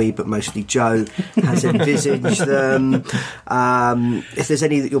going to say we, but mostly Joe has envisaged them, if there's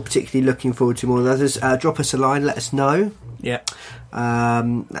any that you're particularly looking forward to more than others, drop us a line, let us know. Yeah.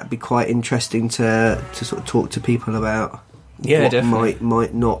 That'd be quite interesting to sort of talk to people about what definitely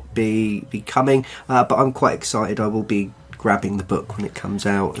might not be coming, but I'm quite excited. I will be grabbing the book when it comes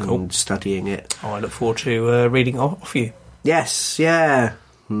out and studying it. I look forward to reading off you. Yes, yeah.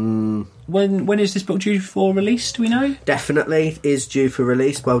 When is this book due for release, do we know? Definitely is due for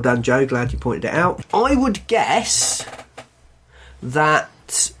release. Well done, Joe. Glad you pointed it out. I would guess that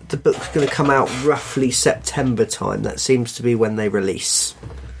the book's going to come out roughly September time. That seems to be when they release.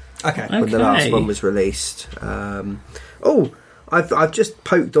 Okay. When the last one was released. I've just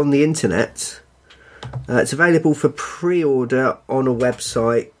poked on the internet. It's available for pre-order on a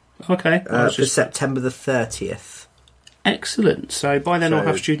website. Okay. For September the 30th. Excellent. So by then I'll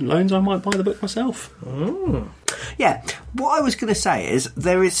have student loans. I might buy the book myself. Yeah. What I was going to say is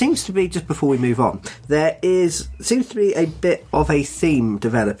it seems to be, just before we move on, seems to be a bit of a theme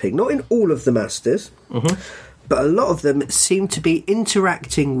developing. Not in all of the Masters, but a lot of them seem to be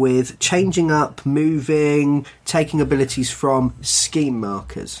interacting with, changing up, moving, taking abilities from scheme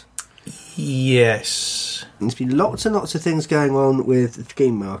markers. Yes. There's been lots and lots of things going on with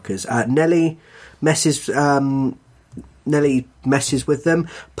scheme markers. Nelly messes with them.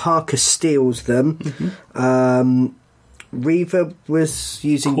 Parker steals them. Reva was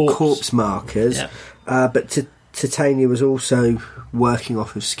using corpse markers, but Titania was also working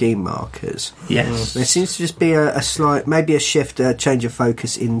off of scheme markers. Yes. There seems to just be a slight, maybe a shift, a change of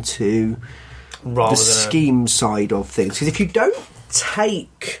focus into the scheme side of things. Because if you don't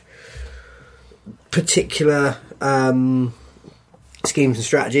take particular schemes and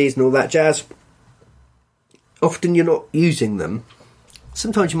strategies and all that jazz, often you're not using them.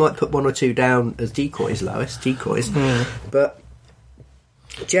 Sometimes you might put 1 or 2 down as decoys, but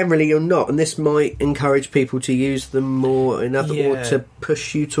generally you're not, and this might encourage people to use them more or to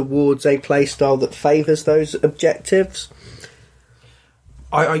push you towards a playstyle that favours those objectives.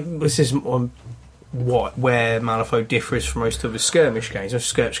 This is where Malifaux differs from most of the skirmish games. Most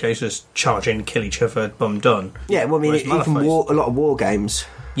skirmish games just charge in, kill each other, bum done. Yeah, well, I mean, even a lot of war games.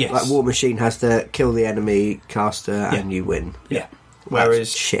 Yes. Like War Machine has the kill the enemy caster and you win. Yeah.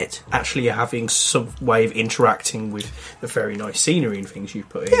 Whereas shit. Actually, you're having some way of interacting with the very nice scenery and things you've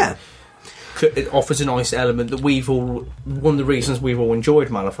put in. Yeah. It offers a nice element that one of the reasons we've all enjoyed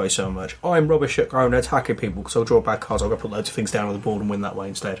Malifaux so much. I'm rubbish at going attacking people because I'll draw bad cards, I'll go put loads of things down on the board and win that way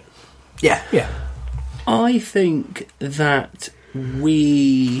instead. Yeah. Yeah. I think that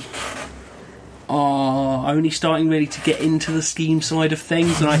we are only starting really to get into the scheme side of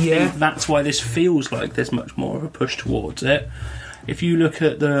things, and I think that's why this feels like there's much more of a push towards it. If you look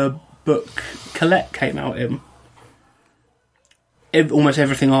at the book Colette came out in, almost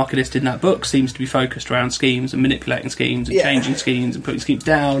everything Arcanist in that book seems to be focused around schemes and manipulating schemes and changing schemes and putting schemes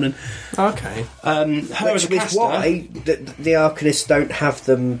down. And which is why the Arcanists don't have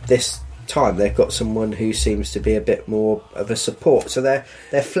them this time. They've got someone who seems to be a bit more of a support, so they're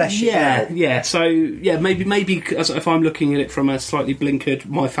fleshing out. So maybe if I'm looking at it from a slightly blinkered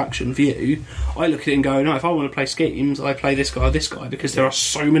my faction view, I look at it and go, no, if I want to play schemes, I play this guy or this guy, because there are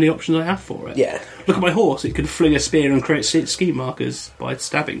so many options I have for it. Yeah, look at my horse; it can fling a spear and create scheme markers by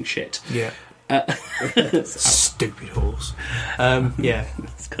stabbing shit. Yeah. Stupid horse.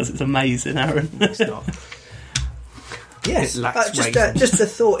 It's because it's amazing, Aaron. It's not. Yes, just a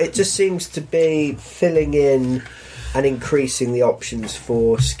thought. It just seems to be filling in and increasing the options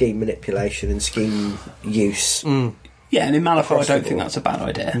for scheme manipulation and scheme use. Yeah, and in Malifaux, I don't think that's a bad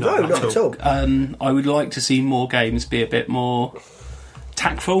idea. No, not at all. I would like to see more games be a bit more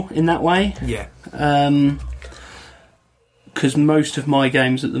tactful in that way. Yeah. Because most of my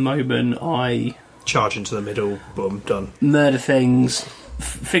games at the moment, I charge into the middle, boom, done. Murder things.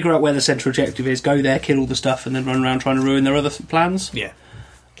 Figure out where the central objective is, go there, kill all the stuff, and then run around trying to ruin their other plans. Yeah.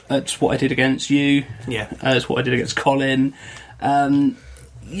 That's what I did against you. Yeah. That's what I did against Colin.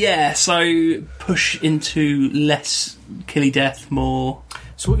 So push into less killy death, more...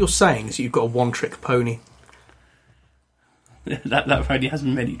 So what you're saying is you've got a one-trick pony. that pony has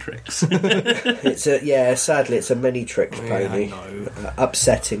many tricks. Sadly it's a many tricks pony. I know.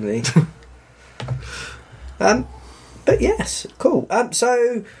 Upsettingly. But yes, cool.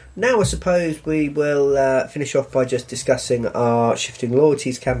 So now I suppose we will finish off by just discussing our Shifting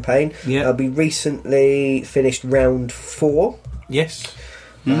Loyalties campaign. Yeah. We recently finished round 4. Yes.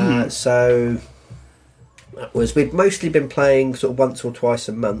 So we've mostly been playing sort of once or twice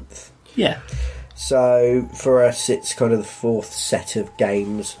a month. Yeah. So for us, it's kind of the 4th set of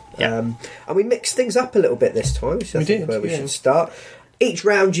games. Yeah. And we mixed things up a little bit this time, which I think where we should start. Each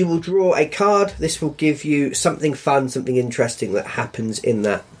round you will draw a card. This will give you something fun, something interesting that happens in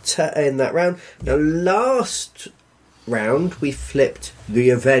that round. Now, last round we flipped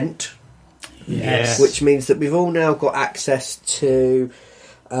the event, Yes. which means that we've all now got access to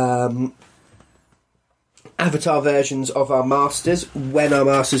avatar versions of our masters when our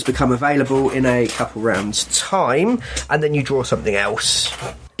masters become available in a couple rounds' time, and then you draw something else.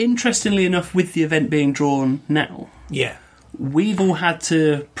 Interestingly enough, with the event being drawn now, we've all had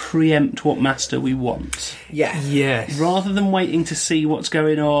to preempt what master we want. Yeah. Yes. Rather than waiting to see what's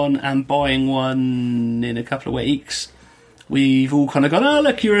going on and buying one in a couple of weeks, we've all kind of gone, oh,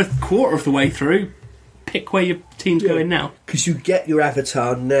 look, you're a quarter of the way through. Pick where your team's going now. Because you get your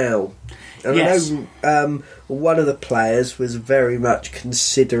avatar now. And Yes. I know one of the players was very much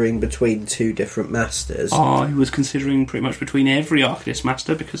considering between 2 different masters. I was considering pretty much between every Arcanist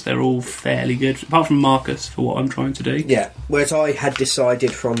master because they're all fairly good, apart from Marcus for what I'm trying to do. Yeah, whereas I had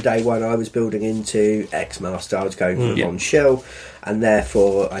decided from day one I was building into X-Master, I was going for Von Schill, and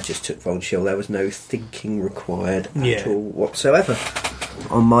therefore I just took Von Schill. There was no thinking required at all whatsoever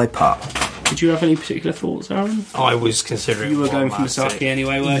on my part. Did you have any particular thoughts, Aaron? I was considering... You were going for Misaki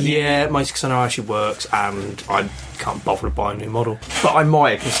anyway, weren't you? Yeah, mostly because I know how she works, and I can't bother to buy a new model. But I might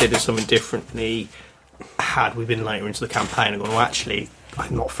have considered something differently had we been later into the campaign and gone, well, actually,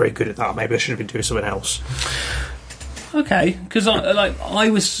 I'm not very good at that. Maybe I should have been doing something else. Okay, because I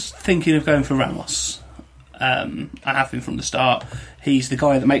was thinking of going for Ramos. I have been from the start. He's the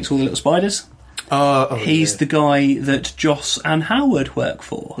guy that makes all the little spiders. He's the guy that Joss and Howard work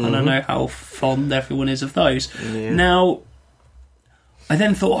for, and I know how fond everyone is of those. Yeah. Now, I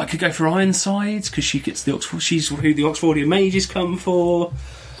then thought I could go for Ironsides because she gets she's who the Oxfordian mages come for.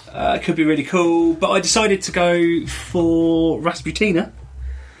 It could be really cool, but I decided to go for Rasputina,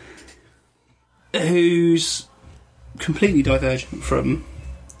 who's completely divergent from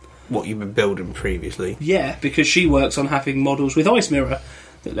what you've been building previously. Yeah, because she works on having models with Ice Mirror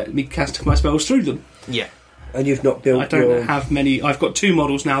that let me cast my spells through them. Yeah. And you've not built I don't have many. I've got 2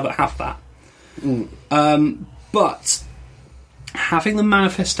 models now that have that. But having the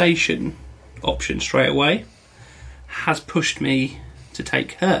manifestation option straight away has pushed me to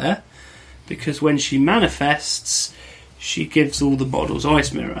take her, because when she manifests, she gives all the models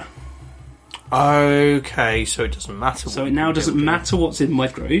Ice Mirror. Okay, so it doesn't matter. So it now doesn't matter what's in my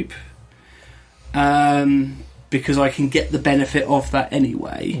group, because I can get the benefit of that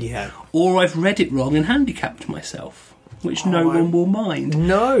anyway. Yeah. Or I've read it wrong and handicapped myself, which no one will mind.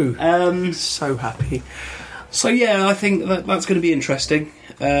 No. So happy. So yeah, I think that's going to be interesting.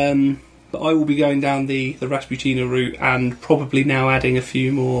 But I will be going down the Rasputina route and probably now adding a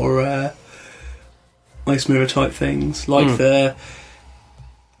few more Ice Mirror type things, like the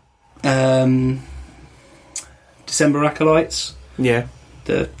December Acolytes. Yeah.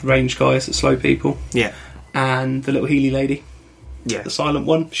 The range guys that slow people. Yeah. And the little Healy lady. Yeah. The silent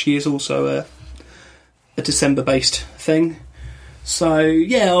one. She is also a December based thing. So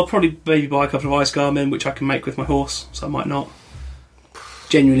yeah, I'll probably maybe buy a couple of Ice Garmin, which I can make with my horse, so I might not.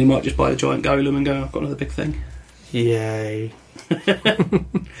 Genuinely might just buy the giant golem and go, I've got another big thing. Yay.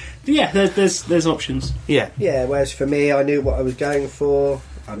 Yeah, there's options. Yeah. Yeah, whereas for me, I knew what I was going for.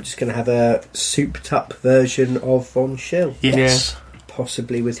 I'm just going to have a souped up version of Von Schill. Yes.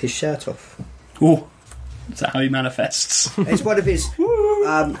 Possibly with his shirt off. Oh, is that how he manifests? It's one of his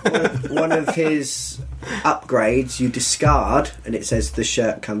one of his upgrades. You discard, and it says the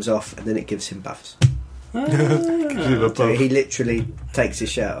shirt comes off, and then it gives him buffs. So he literally takes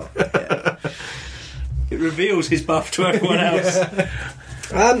his shirt off. Yeah. It reveals his buff to everyone else.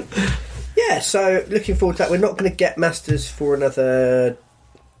 Yeah, so looking forward to that. We're not going to get Masters for another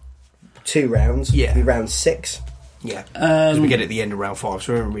 2 rounds. Yeah. It'll be round 6. Yeah. Because we get it at the end of round 5,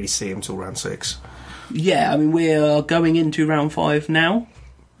 so we won't really see him until round 6. Yeah, I mean, we are going into round 5 now.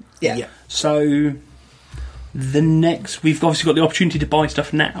 Yeah. So the next, we've obviously got the opportunity to buy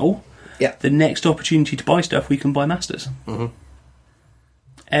stuff now. Yeah. The next opportunity to buy stuff, we can buy Masters. Mm-hmm.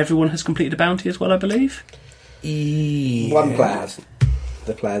 Everyone has completed a bounty as well, I believe. Yeah. One player hasn't.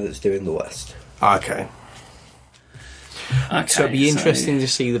 The player that's doing the worst. Okay. Okay, So it'd be interesting to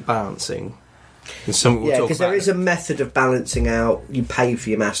see the balancing. And something we'll Yeah, talk because about. there is a method of balancing out. You pay for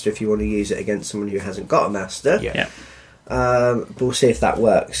your master if you want to use it against someone who hasn't got a master. Yeah. But we'll see if that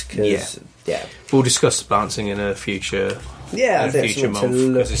works. Cause, yeah. We'll discuss the balancing in a future. Yeah, I in a think it's future something month, to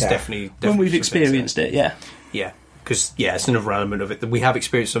look because it's at. definitely when we've something experienced it, yeah. Yeah, because it's another element of it that we have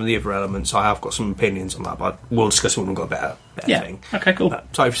experienced some of the other elements. I have got some opinions on that, but we'll discuss it when we've got a better Yeah. thing. Okay, cool.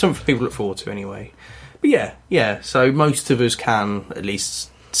 So something for people to look forward to anyway. But yeah. So most of us can at least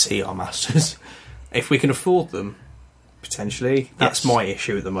see our masters if we can afford them. Potentially, that's Yes. my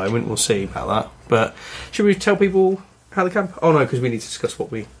issue at the moment. We'll see about that. But should we tell people how the camp? Oh no, because we need to discuss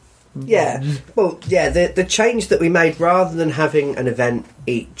what we. Yeah, well, yeah. The change that we made, rather than having an event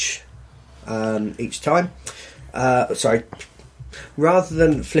each time, rather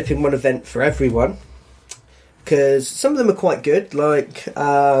than flipping one event for everyone, because some of them are quite good. Like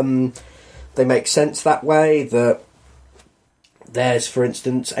they make sense that way. That there's, for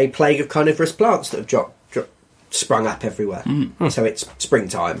instance, a plague of carnivorous plants that have sprung up everywhere. So it's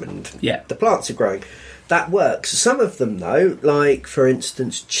springtime and the plants are growing. That works. Some of them, though, like, for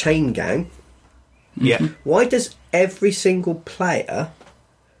instance, Chain Gang. Yeah. Why does every single player...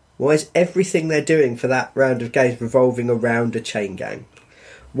 Why is everything they're doing for that round of games revolving around a Chain Gang?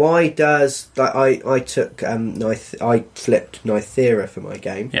 Why does... Like, I took... I flipped Nythera for my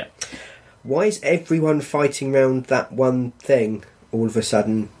game. Yeah. Why is everyone fighting around that one thing all of a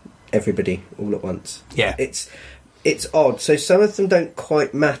sudden, everybody, all at once? Yeah. It's odd. So some of them don't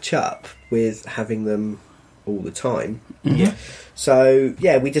quite match up with having them all the time. Yeah. So,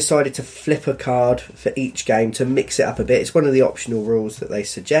 yeah, we decided to flip a card for each game to mix it up a bit. It's one of the optional rules that they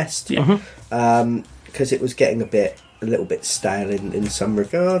suggest. Yeah. Because it was getting a little bit stale in some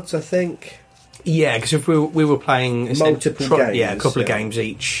regards, I think. Yeah, because if we were playing Multiple games, a couple of yeah. games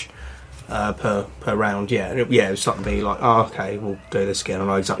each per round, it was starting to be like, oh, okay, we'll do this again. I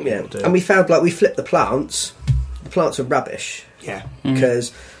know exactly what we'll do. And we found, like, we flipped the plants. The plants are rubbish. Yeah.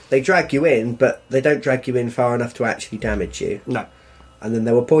 Because they drag you in, but they don't drag you in far enough to actually damage you. No. And then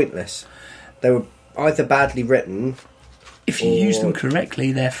they were pointless. They were either badly written... If you use them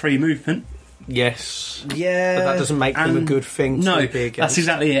correctly, they're free movement. Yes. Yeah. But that doesn't make them a good thing to be against. That's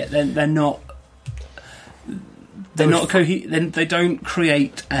exactly it. They're not... They're not they don't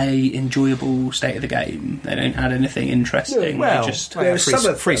create a enjoyable state of the game. They don't add anything interesting. Well, they just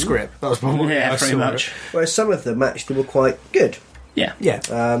free script. That was probably pretty much. Whereas some of them actually were quite good. Yeah.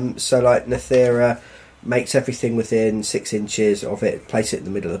 So, like, Nythera makes everything within 6 inches of it, place it in the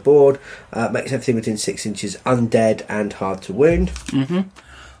middle of the board, makes everything within 6 inches undead and hard to wound.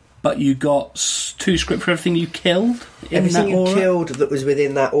 but you got 2 script for everything you killed in Everything that you aura. killed that was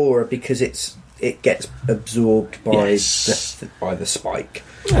within that aura, because it gets absorbed by by the spike.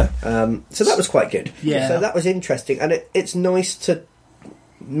 Yeah. So that was quite good. Yeah. So that was interesting, and it's nice to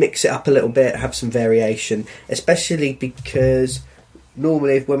mix it up a little bit, have some variation, especially because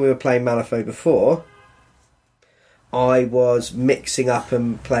normally when we were playing Malifaux before, I was mixing up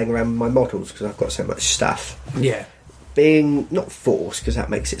and playing around with my models because I've got so much stuff. Yeah. Being not forced, because that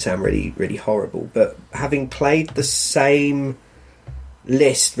makes it sound really, really horrible, but having played the same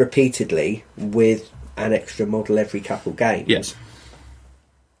list repeatedly with an extra model every couple games, Yes.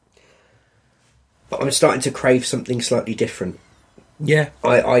 but I'm starting to crave something slightly different. Yeah.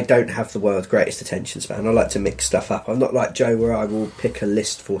 I don't have the world's greatest attention span. I like to mix stuff up. I'm not like Joe, where I will pick a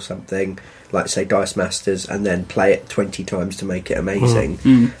list for something, like say Dice Masters, and then play it 20 times to make it amazing,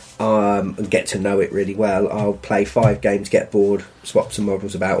 and get to know it really well. I'll play 5 games, get bored, swap some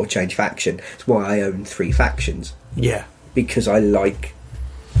models about, or change faction. It's why I own 3 factions, Yeah. because I like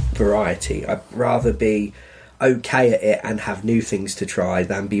variety. I'd rather be okay at it and have new things to try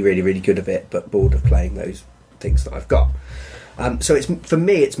than be really, really good at it but bored of playing those things that I've got. So it's, for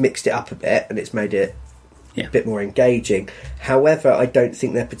me, it's mixed it up a bit and it's made it a bit more engaging. However, I don't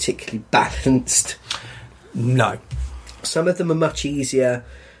think they're particularly balanced. No. Some of them are much easier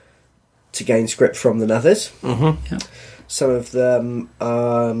to gain script from than others. Yeah. Some of them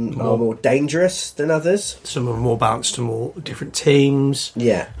are more dangerous than others. Some are more balanced to more different teams.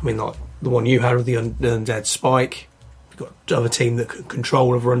 Yeah. I mean, like the one you had with the Undead Spike. You've got another team that can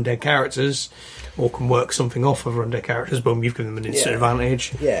control other undead characters or can work something off of undead characters. Boom, you've given them an instant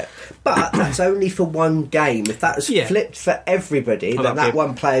advantage. Yeah. But that's only for one game. If that was flipped for everybody, then that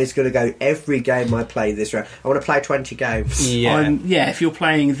one player is going to go, every game I play this round, I want to play 20 games. Yeah. If you're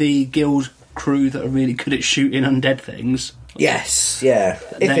playing the guild crew that are really good at shooting undead things. Yes, yeah.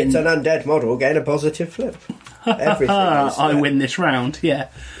 If Then- it's an undead model, gain a positive flip. Everything is, I win this round, yeah.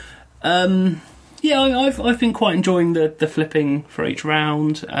 I've been quite enjoying the flipping for each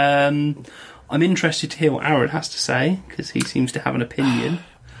round. I'm interested to hear what Aaron has to say, because he seems to have an opinion.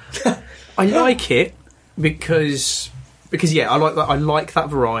 I like it because I like that. I like that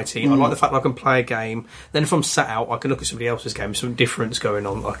variety. I like the fact that I can play a game. Then if I'm sat out, I can look at somebody else's game, some difference going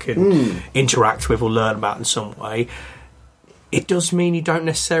on. I can interact with or learn about in some way. It does mean you don't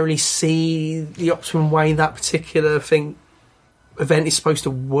necessarily see the optimum way that particular event is supposed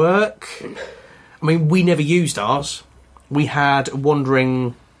to work. I mean, we never used ours. We had a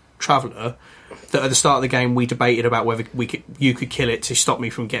wandering traveller that at the start of the game we debated about whether you could kill it to stop me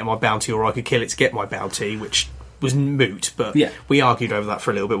from getting my bounty, or I could kill it to get my bounty, which was moot, but we argued over that for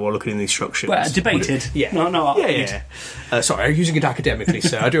a little bit while looking in the instructions. Well, debated. Yeah. No, argued. Yeah. Sorry, I'm using it academically,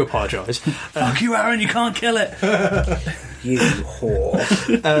 sir. I do apologise. Fuck you, Aaron, you can't kill it. You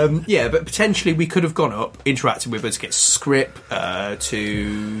whore. But potentially we could have gone up, interacted with her to get script,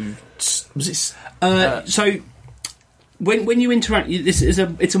 to... Was it... So... When you interact,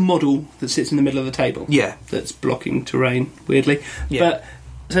 it's a model that sits in the middle of the table. Yeah. That's blocking terrain, weirdly. Yeah. But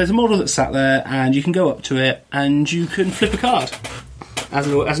so there's a model that's sat there, and you can go up to it, and you can flip a card as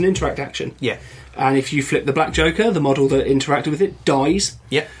an interact action. Yeah. And if you flip the black joker, the model that interacted with it dies.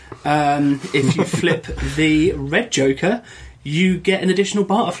 Yeah. If you flip the red joker, you get an additional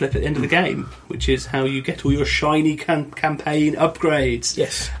barter flip at the end of the game, which is how you get all your shiny campaign upgrades.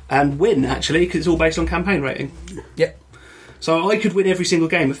 Yes. And win, actually, because it's all based on campaign rating. Yeah. So I could win every single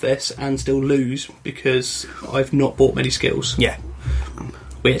game of this and still lose because I've not bought many skills. Yeah.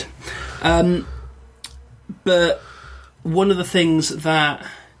 Weird. But one of the things that...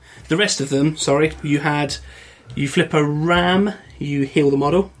 The rest of them, you flip a ram, you heal the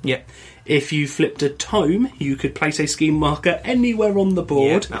model. Yeah. If you flipped a tome, you could place a scheme marker anywhere on the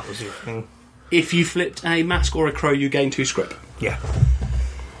board. Yeah, that was your thing. If you flipped a mask or a crow, you gain 2 script. Yeah.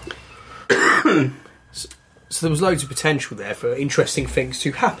 So there was loads of potential there for interesting things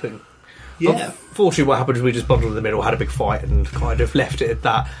to happen. Yeah. Unfortunately, what happened is we just bundled in the middle, had a big fight, and kind of left it at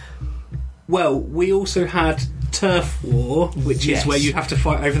that. Well, we also had Turf War, which is where you have to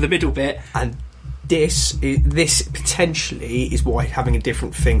fight over the middle bit. And this potentially is why having a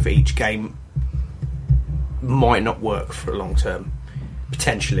different thing for each game might not work for a long term.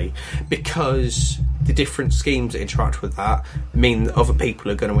 Potentially. Because the different schemes that interact with that mean that other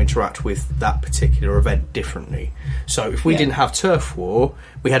people are going to interact with that particular event differently. So if we didn't have Turf War,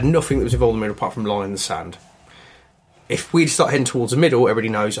 we had nothing that was involved in the middle apart from line in the sand. If we start heading towards the middle, everybody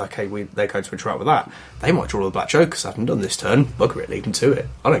knows, okay, they're going to interact with that. They might draw the black joker because I haven't done this turn. Bugger it, leave them to it.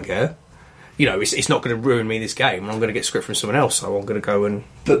 I don't care. it's not going to ruin me this game, and I'm going to get script from someone else, so I'm going to go and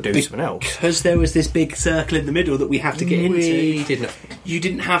do something else. Because there was this big circle in the middle that we have to get into. Didn't. You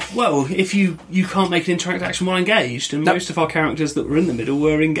didn't have... Well, if you can't make an interact action while engaged, and most of our characters that were in the middle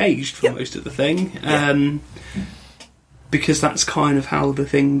were engaged for most of the thing. Because that's kind of how the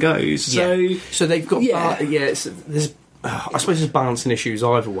thing goes. So they've got... there's... I suppose there's balancing issues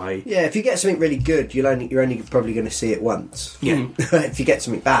either way. Yeah, if you get something really good, you're only probably going to see it once. Yeah. If you get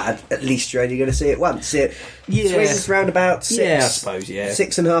something bad, at least you're only going to see it once. It swings round about 6. Yeah, I suppose,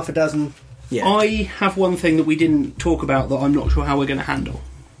 6 and half a dozen. Yeah. I have one thing that we didn't talk about that I'm not sure how we're going to handle.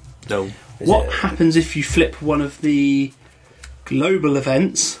 No. What happens if you flip one of the global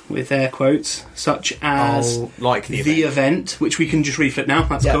events, with air quotes, such as like the event, which we can just reflip now,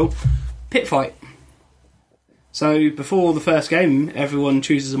 that's cool. Pit fight. So before the first game, everyone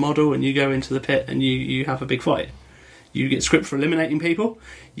chooses a model and you go into the pit and you have a big fight. You get script for eliminating people.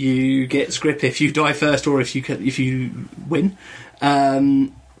 You get script if you die first or if you win.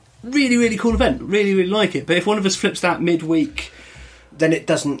 Really, really cool event. Really, really like it. But if one of us flips that midweek, then it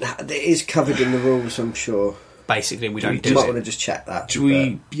doesn't. It is covered in the rules, I'm sure. Basically, we don't do You might it. want to just check that.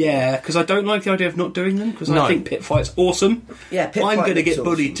 Yeah, because I don't like the idea of not doing them, because I think pit fight's awesome. Yeah, pit I'm fight going to get looks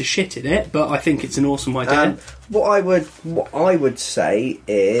bullied awesome. to shit in it, but I think it's an awesome idea. What I would say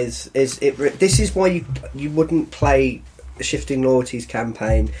is this is why you wouldn't play a Shifting Loyalties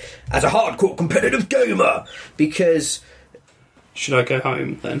campaign as a hardcore competitive gamer, because Should I go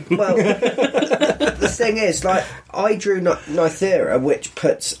home then? well the thing is, like, I drew Nythera, which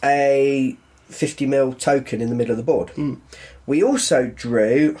puts a 50ml token in the middle of the board. We also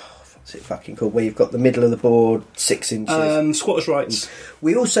drew what's it fucking called, where you've got the middle of the board 6 inches. Squatters' rights.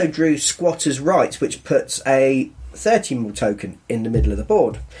 We also drew Squatters' Rights, which puts a 30ml token in the middle of the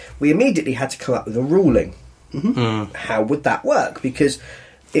board. We immediately had to come up with a ruling. How would that work? Because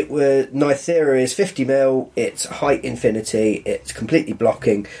Nythera is 50ml, it's height infinity, it's completely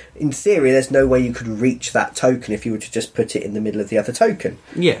blocking. In theory, there's no way you could reach that token if you were to just put it in the middle of the other token.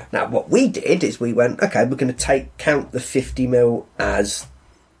 Yeah. Now, what we did is we went, okay, we're going to count the 50ml as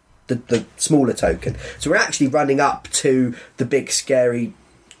the smaller token. So we're actually running up to the big, scary,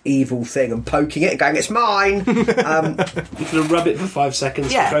 evil thing and poking it and going, it's mine! You can rub it for 5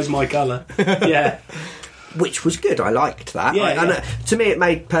 seconds, Yeah. it throws my colour. Yeah. Which was good. I liked that. Yeah, And to me, it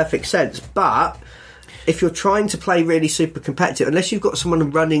made perfect sense. But if you're trying to play really super competitive, unless you've got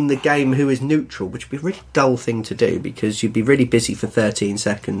someone running the game who is neutral, which would be a really dull thing to do, because you'd be really busy for 13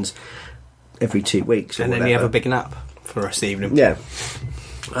 seconds every 2 weeks. Or And then whatever. you have a big nap for the rest of the evening. Yeah.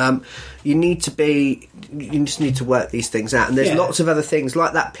 You just need to work these things out, and there's lots of other things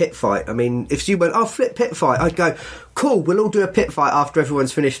like that pit fight. I mean, if you went, flip pit fight, I'd go, cool, we'll all do a pit fight after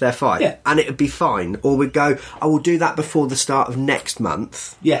everyone's finished their fight, and it would be fine. Or we'd go, I will do that before the start of next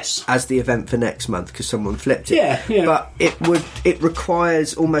month, Yes. as the event for next month, because someone flipped it. Yeah. But it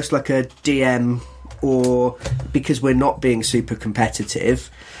requires almost like a DM, or because we're not being super competitive.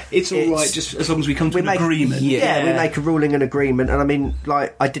 It's all right, just as long as we come to an agreement. Yeah, we make a ruling and agreement. And I mean,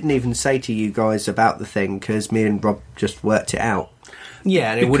 like, I didn't even say to you guys about the thing, because me and Rob just worked it out.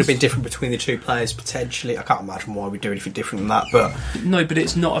 Yeah, and it would have been different between the two players, potentially. I can't imagine why we'd do anything different than that, but... No, but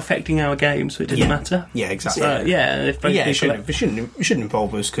it's not affecting our game, so it didn't matter. Yeah, exactly. So, if both people... it shouldn't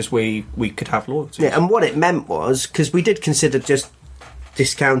involve us, because we could have loyalty. Yeah, and what it meant was, because we did consider just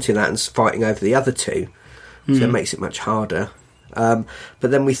discounting that and fighting over the other two, so it makes it much harder. But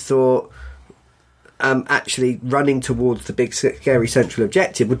then we thought actually running towards the big scary central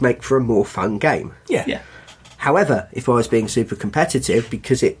objective would make for a more fun game. Yeah. However, if I was being super competitive,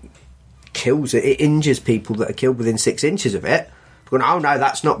 because it injures people that are killed within 6 inches of it, going, oh no,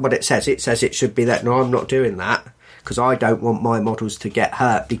 that's not what it says. It says it should be that. No, I'm not doing that, because I don't want my models to get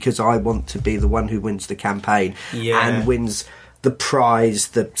hurt, because I want to be the one who wins the campaign and wins the prize,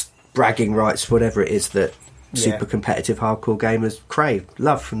 the bragging rights, whatever it is that super competitive hardcore gamers crave.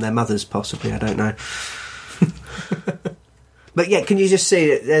 Love from their mothers, possibly, I don't know. But yeah, can you just see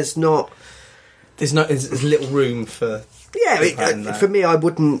that there's little room for... Yeah, for me, I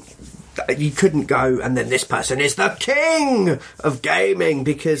wouldn't... You couldn't go, and then this person is the king of gaming,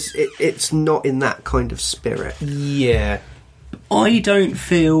 because it's not in that kind of spirit. Yeah. I don't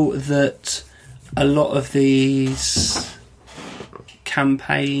feel that a lot of these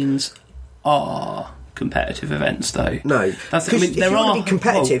campaigns are competitive events, though. No, That's, if you want to be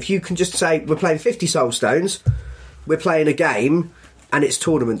competitive, you can just say, we're playing 50 Soul Stones, we're playing a game, and it's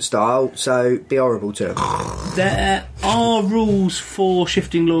tournament style, so be horrible to them. There are rules for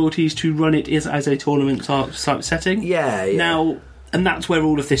Shifting Loyalties to run it as a tournament type setting. Yeah. Now, and that's where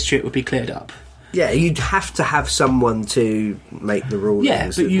all of this shit would be cleared up. Yeah, you'd have to have someone to make the rules. Yeah,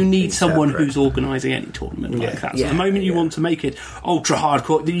 but you need someone separate. who's organising any tournament like that. So Yeah, the moment you yeah. want to make it ultra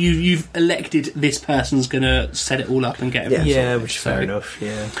hardcore, you've elected this person's going to set it all up and get everything. Yeah, sorted. which is fair enough.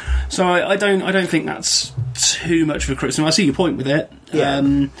 Yeah. So I don't think that's too much of a criticism. I see your point with it. Yeah.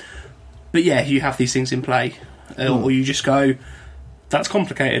 But yeah, you have these things in play, or you just go, that's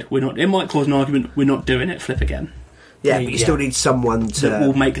complicated. We're not. It might cause an argument. We're not doing it. Flip again. Yeah, but you still need someone That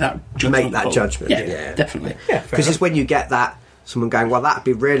will to make that judgment. make that call. judgment. Yeah, definitely. Yeah, because it's when you get that someone going, well, that'd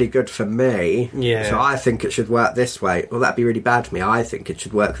be really good for me. Yeah. So I think it should work this way. Well, that'd be really bad for me. I think it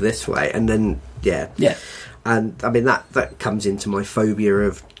should work this way. And then Yeah. and I mean that comes into my phobia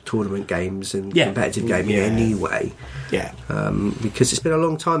of tournament games and competitive gaming anyway. Yeah. Because it's been a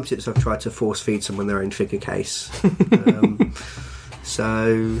long time since I've tried to force feed someone their own figure case.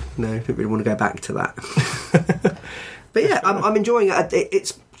 So no, I don't really want to go back to that. But yeah, I'm enjoying it.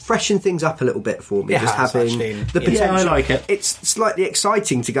 It's freshened things up a little bit for me. It just has, having actually. the Yeah, potential. I like it. It's slightly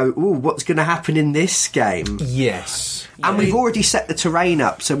exciting to go, ooh, what's going to happen in this game? Yes. And we've already set the terrain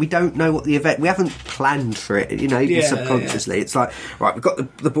up, so we don't know what the event. We haven't planned for it, even subconsciously. It's like, right, we've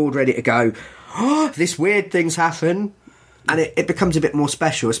got the board ready to go. Oh, this weird things happen, and it becomes a bit more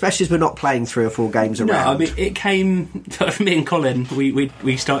special, especially as we're not playing 3 or 4 games around. No, I mean it came. Me and Colin,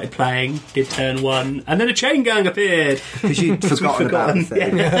 we started playing, did turn 1, and then a chain gang appeared because you'd forgotten about the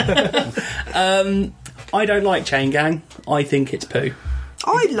thing. I don't like chain gang. I think it's poo.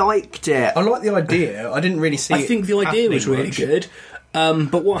 I liked it. I like the idea. I didn't really see. I think the idea was really much. good.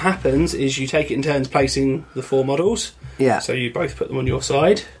 But what happens is you take it in turns placing the 4 models. Yeah. So you both put them on your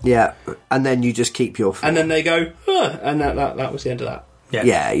side, Yeah, and then you just keep your. and then they go, and that was the end of that.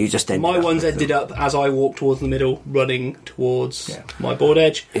 Yeah, you just ended My up ones with ended them. up as I walked towards the middle, running towards my board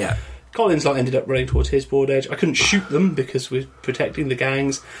edge. Yeah. Colin's lot ended up running towards his board edge. I couldn't shoot them because we're protecting the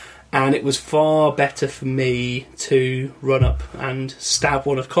gangs, and it was far better for me to run up and stab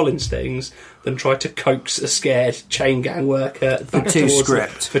one of Colin's things than try to coax a scared chain gang worker back two towards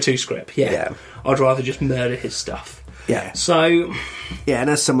script. For 2 script, yeah. I'd rather just murder his stuff. Yeah. So, Yeah, and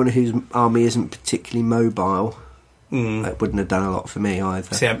as someone whose army isn't particularly mobile, that wouldn't have done a lot for me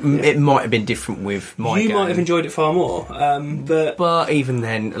either. So, it might have been different with my you game. might have enjoyed it far more, but even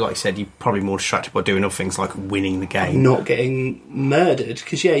then, like I said, you're probably more distracted by doing other things like winning the game. not getting murdered,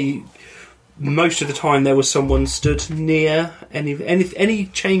 because most of the time there was someone stood near any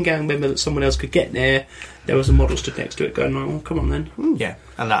chain gang member that someone else could get near. There was a model stood next to it going, "Oh, come on then." Yeah,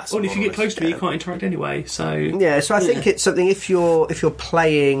 and that's. Well, if you get close to me, you can't interact anyway. So Yeah, so I think it's something if you're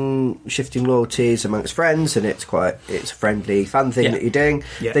playing Shifting Loyalties amongst friends and it's a friendly, fun thing that you're doing,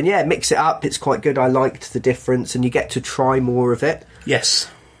 then mix it up. It's quite good. I liked the difference, and you get to try more of it. yes,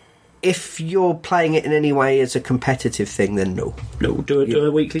 If you're playing it in any way as a competitive thing, then no. do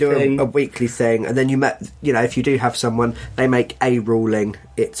a weekly Do thing. a weekly thing, and then if you do have someone, they make a ruling,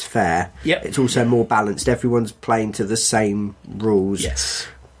 it's fair. Yep. It's also more balanced. Everyone's playing to the same rules. Yes,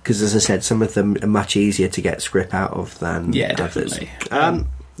 Because, as I said, some of them are much easier to get script out of than others. definitely.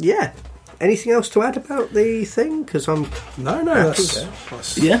 Yeah. Anything else to add about the thing? Because I'm... No,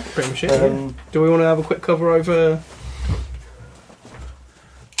 that's Yeah, pretty much it. Do we want to have a quick cover over?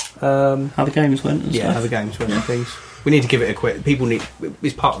 how the games went. And Yeah, stuff. how the games went and things. We need to give it a quick. People need.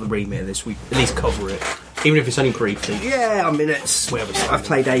 It's part of the remit of this. We at least cover it, even if it's only briefly. Yeah, I mean, I've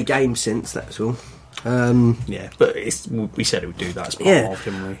played a game since, that's all. Yeah, but we said it would do that as part of,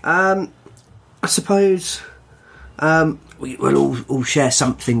 didn't we? I suppose we'll all share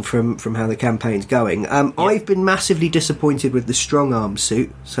something from how the campaign's going. I've been massively disappointed with the strong arm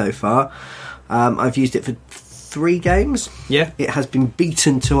suit so far. I've used it for 3 games. Yeah. It has been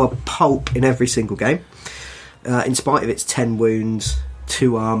beaten to a pulp in every single game, in spite of its 10 wounds,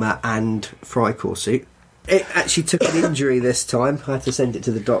 2 armour and Frycore suit. It actually took an injury this time. I had to send it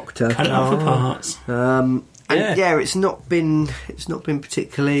to the doctor. Cut it out for parts. And it's not been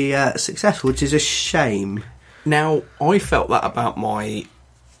particularly successful, which is a shame. Now, I felt that about my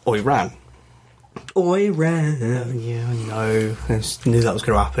Oiran. Oiran. Yeah, I know. I knew that was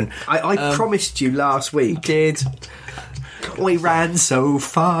going to happen. I promised you last week. Did. I ran so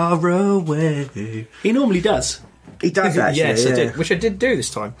far away. He normally does. He does actually. Yes, I did, which I did do this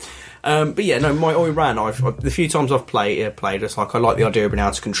time. But yeah, no, my Oiran, the few times I've played, it's like I like the idea of being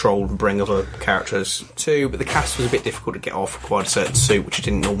able to control and bring other characters too, but the cast was a bit difficult to get off, required a certain suit, which I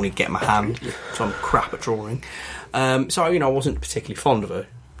didn't normally get in my hand, so I'm crap at drawing. So, I wasn't particularly fond of her.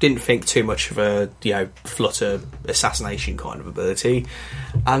 Didn't think too much of a, flutter assassination kind of ability.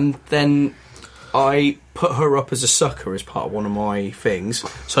 And then I put her up as a sucker as part of one of my things,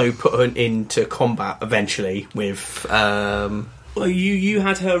 so put her into combat eventually with Well, you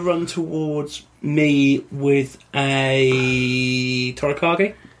had her run towards me with a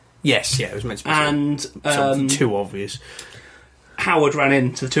Torakagi. Yes, yeah, it was meant to be and something too obvious. Howard ran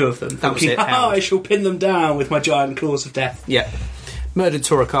into the two of them, That was thinking, it, Howard. I shall pin them down with my giant claws of death. Yeah. Murdered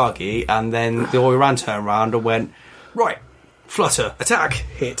Torakagi, and then the Oiran turned around and went, right, flutter, attack,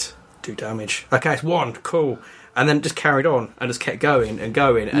 hit, 2 damage. Okay, it's 1, cool. And then just carried on and just kept going and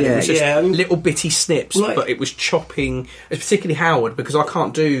going. And it was just little bitty snips, but it was chopping, particularly Howard, because I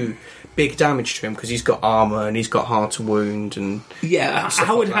can't do big damage to him because he's got armour and he's got hard to wound. And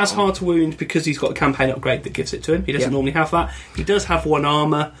Howard has hard to wound because he's got a campaign upgrade that gives it to him. He doesn't normally have that. He does have 1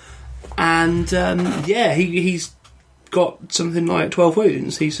 armour, and he's got something like 12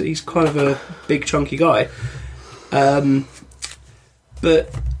 wounds. He's kind of a big chunky guy. But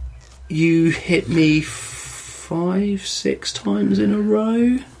you hit me 5-6 times in a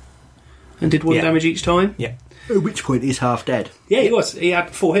row and did 1 damage each time. Yeah. At which point he's half dead. Yeah, he was. He had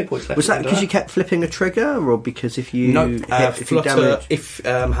 4 hit points left. Was that because you kept flipping a trigger, or because if you Flutter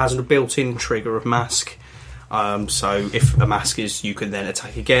has a built-in trigger of mask. So if a mask is, you can then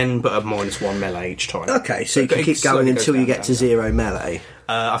attack again, but a -1 melee each time. Okay, so you can keep going until you get to 0 melee.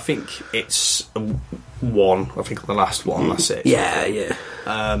 I think it's 1. I think on the last one, that's it. Yeah.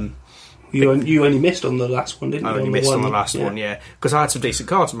 You only missed on the last one, didn't you? I only missed on the last one, yeah. Because I had some decent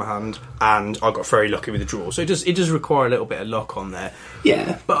cards in my hand, and I got very lucky with the draw. So it does require a little bit of luck on there.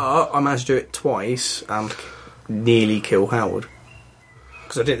 Yeah. But I managed to do it twice and nearly kill Howard.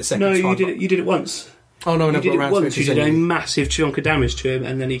 Because I did it the second time. No, you did it once. Oh, no, I you never did got it around once. to it. You did a massive chunk of damage to him,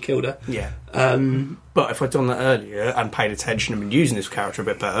 and then he killed her. Yeah. But if I'd done that earlier and paid attention and been using this character a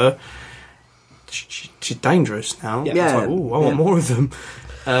bit better, she's dangerous now. Yeah. It's like, ooh, I want more of them.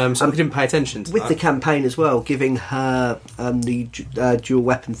 So we didn't pay attention to with that. the campaign as well, giving her the dual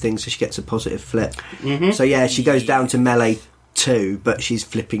weapon thing, so she gets a positive flip. Mm-hmm. So yeah, she goes down to melee 2, but she's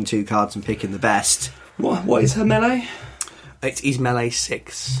flipping 2 cards and picking the best. What is her melee? It is melee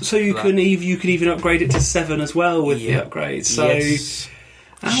 6. So you can even upgrade it to 7 as well with the upgrade. So,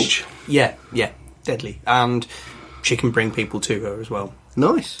 ouch. Yeah, deadly, and she can bring people to her as well.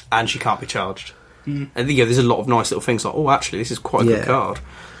 Nice, and she can't be charged. And there's a lot of nice little things like, oh, actually, this is quite a good card.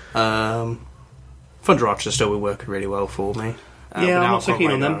 Thunder Archer still will work really well for me. I'm not so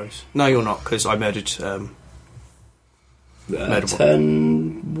keen on them. No, you're not, because I murdered. Turn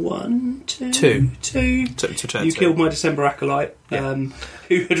 1, 2, 2. You killed my December Acolyte,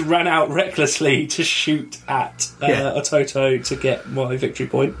 who had ran out recklessly to shoot at a Toto to get my victory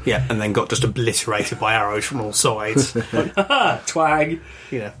point. Yeah, and then got just obliterated by arrows from all sides. Twang.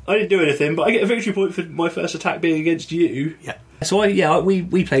 Yeah. I didn't do anything, but I get a victory point for my first attack being against you. Yeah. So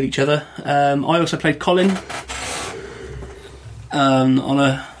we played each other. I also played Colin on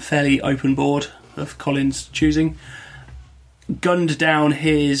a fairly open board of Colin's choosing. Gunned down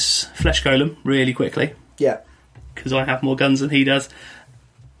his flesh golem really quickly. Yeah. Because I have more guns than he does.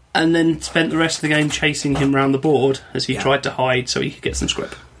 And then spent the rest of the game chasing him round the board as he tried to hide so he could get some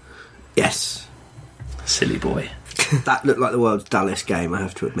scrip. Yes. Silly boy. That looked like the world's dullest game, I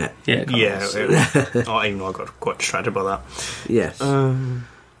have to admit. Yeah. Even I got quite distracted by that. Yes.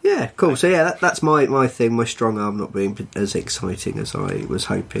 Yeah, cool. So that's my thing. My strong arm not being as exciting as I was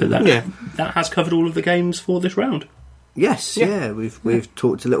hoping. That has covered all of the games for this round. Yes, we've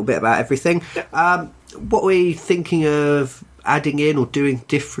talked a little bit about everything. What are we thinking of adding in or doing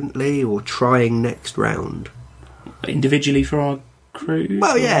differently or trying next round? Individually for our crew?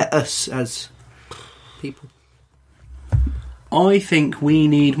 Well, us as people. I think we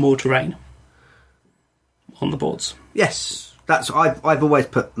need more terrain on the boards. Yes. I've always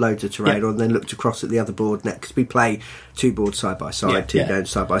put loads of terrain on, then looked across at the other board next, because we play 2 boards side by side, 2 games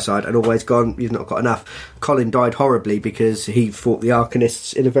side by side, and always gone, you've not got enough. Colin died horribly because he fought the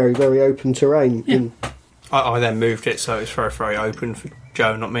Arcanists in a very, very open terrain. Yeah. I then moved it so it's very, very open for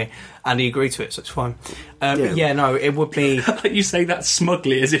Joe, not me, and he agreed to it, so it's fine. No, it would be... Like you say that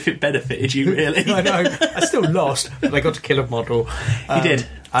smugly as if it benefited you, really. I know, I still lost, but I got to kill a model. He did.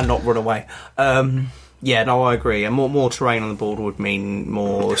 And not run away. I agree. And more terrain on the board would mean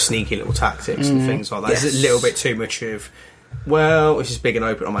more sneaky little tactics and things like that. Yes. It's a little bit too much of, well, this is big and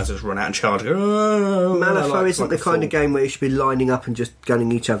open, I might as well just run out and charge. Malifaux isn't the kind of game where you should be lining up and just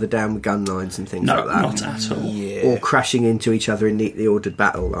gunning each other down with gun lines and things like that. No, not at all. Yeah. Or crashing into each other in neatly ordered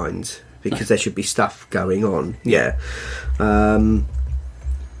battle lines, because there should be stuff going on. Yeah.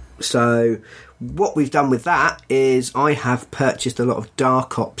 So what we've done with that is I have purchased a lot of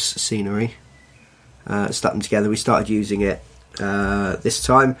Dark Ops scenery. Stuck them together. We started using it this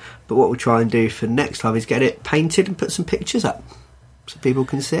time, but what we'll try and do for next time is get it painted and put some pictures up so people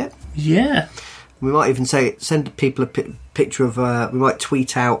can see it. Yeah. We might even send people a picture of. We might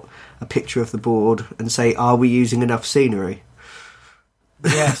tweet out a picture of the board and say, "Are we using enough scenery?"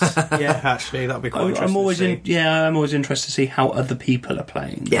 Yes, yeah, actually, that'd be quite interesting. I'm always interested to see how other people are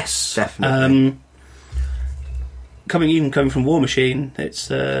playing. Yes, definitely. Coming from War Machine, it's.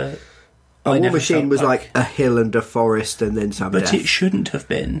 War Machine was like a hill and a forest, and then some. But it shouldn't have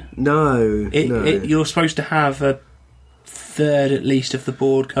been. No, you're supposed to have a third at least of the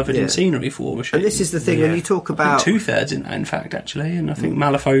board covered in scenery for War Machine. And this is the thing when you talk about 2/3 in fact, actually, and I think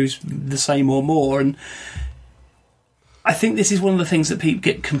Malifaux's the same or more. And I think this is one of the things that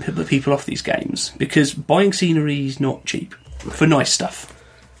can put people off these games, because buying scenery is not cheap for nice stuff.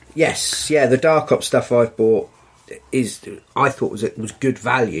 Yes, yeah, the Dark Ops stuff I've bought I thought was good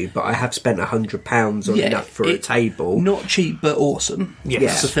value, but I have spent £100 on enough for a table. Not cheap, but awesome. Yes.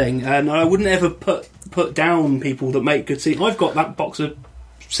 That's the thing, and I wouldn't ever put down people that make good scenery. I've got that box of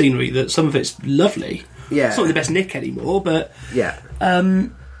scenery that some of it's lovely. Yeah, it's not the best nick anymore, but yeah.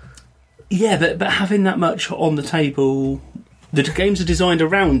 But having that much on the table, the games are designed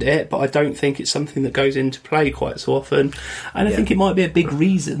around it, but I don't think it's something that goes into play quite so often. And I think it might be a big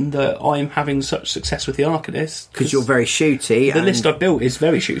reason that I'm having such success with the Arcanist. Because you're very shooty. The list I've built is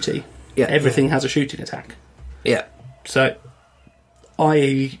very shooty. Yeah, everything has a shooting attack. Yeah. So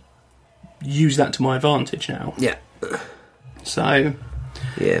I use that to my advantage now. Yeah. So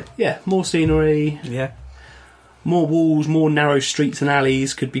yeah, more scenery. Yeah. More walls, more narrow streets and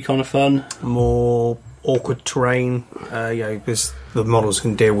alleys could be kind of fun. More awkward terrain, because the models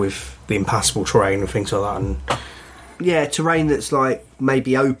can deal with the impassable terrain and things like that. And terrain that's like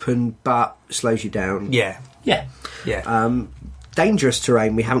maybe open but slows you down. Yeah. Dangerous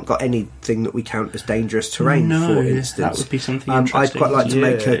terrain. We haven't got anything that we count as dangerous terrain. For instance, that would be something interesting. I'd quite like to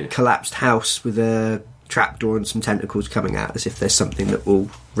make a collapsed house with a trapdoor and some tentacles coming out, as if there's something that will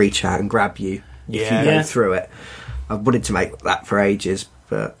reach out and grab you if you go through it. I've wanted to make that for ages,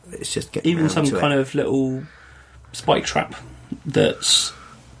 but it's just getting even some kind of little spike trap that's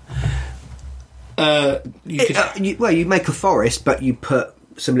you make a forest, but you put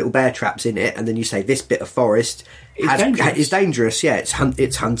some little bear traps in it, and then you say this bit of forest is dangerous. Yeah, it's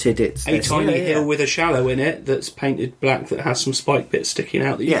hunted. It's a tiny hill with a shallow in it that's painted black that has some spike bits sticking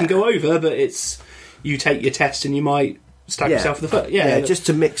out that you can go over, but you take your test and you might stab yourself in the foot. Just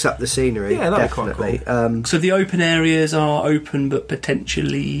to mix up the scenery. Yeah, that'd be quite cool. So the open areas are open, but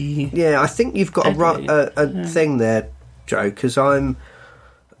potentially. Yeah, I think you've got a thing there, Joe, because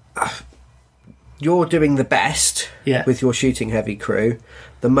you're doing the best with your shooting heavy crew.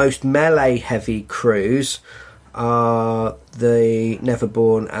 The most melee heavy crews are the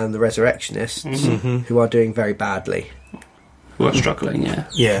Neverborn and the Resurrectionists, who are doing very badly. Who are struggling,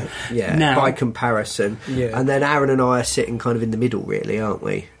 Yeah. Now, by comparison. Yeah. And then Aaron and I are sitting kind of in the middle, really, aren't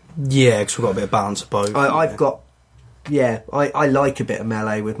we? Yeah, because we've got a bit of balance of both. I like a bit of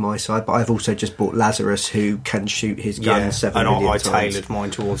melee with my side, but I've also just bought Lazarus, who can shoot his gun 7 million times. I tailored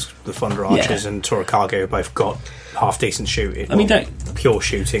mine towards the Thunder Archers and Torikage, who both got half decent shooting. I mean, pure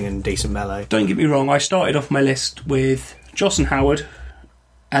shooting and decent melee. Don't get me wrong, I started off my list with Joss and Howard,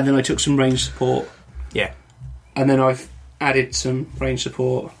 and then I took some range support. Yeah. And then I've added some range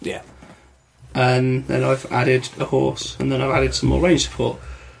support. Yeah. And then I've added a horse, and then I've added some more range support.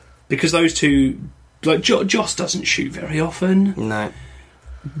 Because those two, like, Joss doesn't shoot very often. No.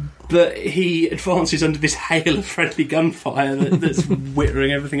 But he advances under this hail of friendly gunfire that's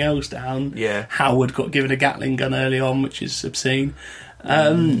whittering everything else down. Yeah. Howard got given a Gatling gun early on, which is obscene.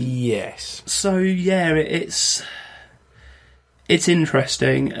 Yes. So, it's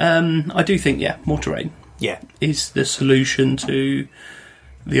interesting. I do think, more terrain. Yeah. Is the solution to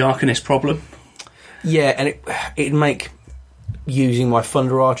the Arcanist problem. Yeah, and it'd make using my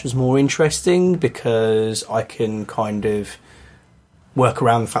Thunder Archers more interesting, because I can kind of work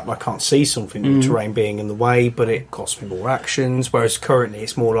around the fact that I can't see something with the terrain being in the way, but it costs me more actions, whereas currently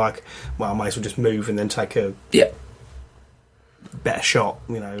it's more like, well, I might as well just move and then take a better shot,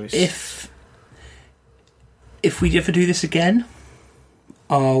 If we ever do this again,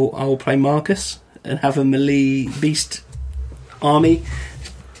 I'll play Marcus and have a melee beast army,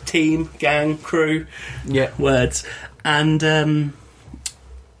 team, gang, crew, words, and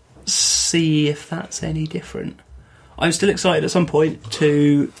see if that's any different. I'm still excited at some point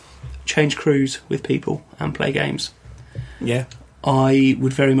to change crews with people and play games. Yeah. I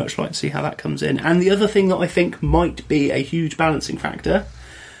would very much like to see how that comes in. And the other thing that I think might be a huge balancing factor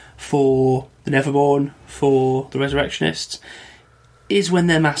for the Neverborn, for the Resurrectionists, is when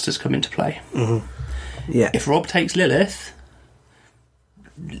their masters come into play. Mm-hmm. Yeah. If Rob takes Lilith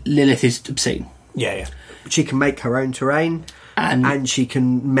is obscene. Yeah. She can make her own terrain. and she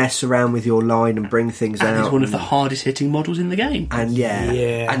can mess around with your line and bring things out. She's one of the hardest hitting models in the game. And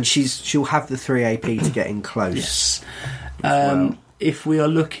and she'll have the 3 AP to get in close. Yes. If we are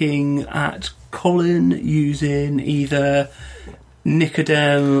looking at Colin using either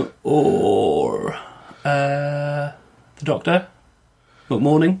Nicodem or the Doctor,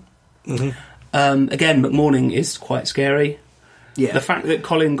 McMorning. Again, McMorning is quite scary. Yeah. The fact that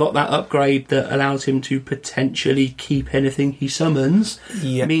Colin got that upgrade that allows him to potentially keep anything he summons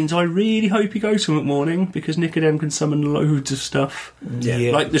means I really hope he goes for McMorning, because Nicodem can summon loads of stuff.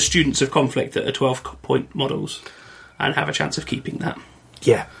 Yeah. Like the Students of Conflict that are 12-point models and have a chance of keeping that.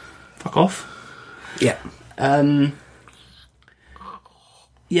 Yeah. Fuck off. Yeah.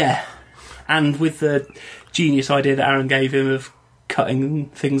 Yeah. And with the genius idea that Aaron gave him of cutting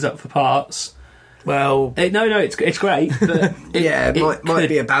things up for parts. Well, it's great, but it might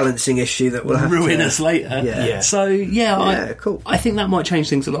be a balancing issue that will have ruin to us later. Yeah. So cool. I think that might change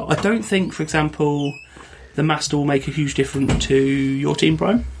things a lot. I don't think, for example, the Master will make a huge difference to your Team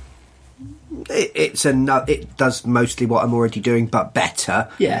Prime. It does mostly what I'm already doing, but better.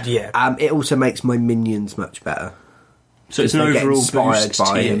 Yeah. It also makes my minions much better. So it's an They get overall inspired boost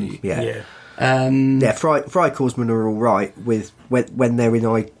by to him. you. Yeah. Frycorsmen are all right with when they're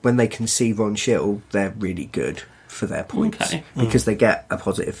when they can see Von Schill, they're really good for their points because they get a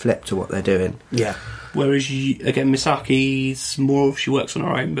positive flip to what they're doing. Yeah. Whereas again, Misaki's more. She works on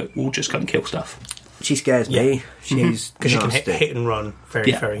her own, but will just go and kill stuff. She scares me. She's because you can nasty. hit and run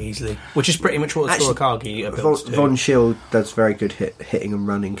very easily, which is pretty much what Tsurakagi abilities do. Von Schill does very good hitting and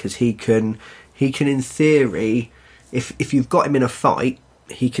running because he can in theory, if you've got him in a fight,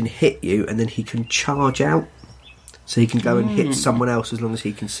 he can hit you and then he can charge out, so he can go and hit someone else as long as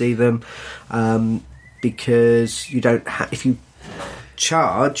he can see them, because you don't if you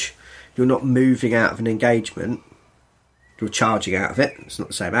charge, you're not moving out of an engagement, you're charging out of it. It's not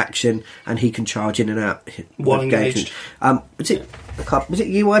the same action, and he can charge in and out while engaged. Was it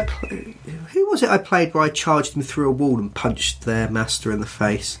you? Who was it I played where I charged him through a wall and punched their master in the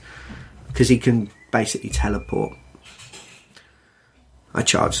face because he can basically teleport? I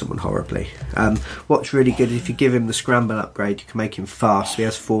charged someone horribly. What's really good is if you give him the scramble upgrade, you can make him fast. So he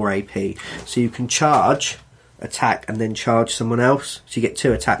has 4 AP. So you can charge, attack, and then charge someone else. So you get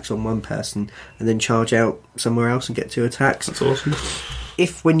 2 attacks on one person, and then charge out somewhere else and get 2 attacks. That's awesome.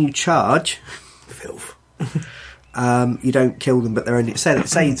 If when you charge, Filth. you don't kill them, but they're only say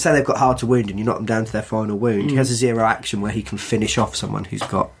they've got hard to wound, and you knock them down to their final wound. He has a 0 action where he can finish off someone who's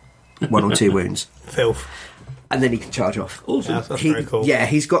got 1 or 2 wounds. Filth. And then he can charge off. Awesome. Yeah, that's very cool. Yeah,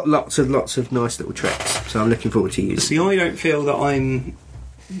 he's got lots of nice little tricks. So I'm looking forward to using. See, I don't feel that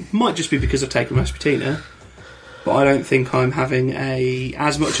might just be because I've taken Rasputina, but I don't think I'm having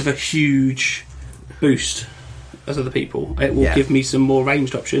as much of a huge boost as other people. It will give me some more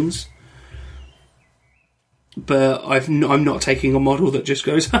ranged options, but I'm not taking a model that just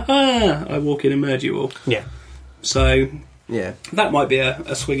goes, ha ha, I walk in and murder you all. Yeah. So that might be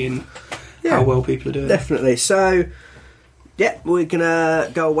a swing in how well people are doing. Definitely. So, we're going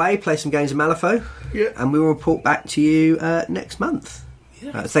to go away, play some games of Malifaux, and we will report back to you next month.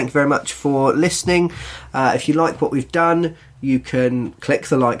 Yeah. Thank you very much for listening. If you like what we've done, you can click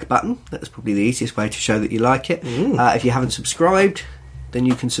the like button. That's probably the easiest way to show that you like it. If you haven't subscribed, then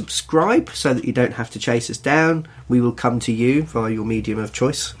you can subscribe so that you don't have to chase us down. We will come to you via your medium of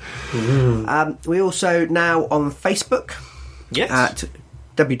choice. We're also now on Facebook at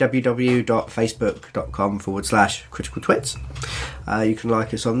www.facebook.com/criticaltwits. You can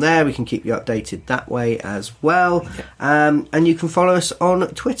like us on there. We can keep you updated that way as well. And you can follow us on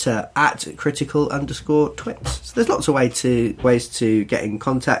Twitter at critical_twits. So there's lots of ways to get in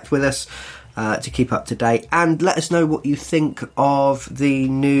contact with us, to keep up to date, and let us know what you think of the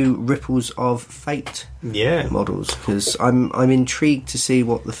new Ripples of Fate models, because I'm intrigued to see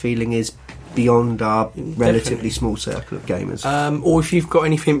what the feeling is beyond our relatively small circle of gamers. Or if you've got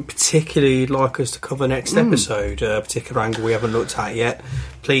anything particularly you'd like us to cover next episode, a particular angle we haven't looked at yet,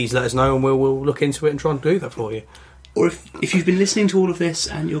 please let us know and we'll look into it and try and do that for you. Or if you've been listening to all of this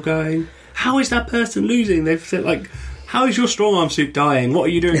and you're going, how is that person losing? They've said, how is your strong arm suit dying? What are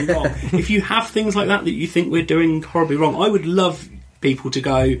you doing wrong? If you have things like that you think we're doing horribly wrong, I would love people to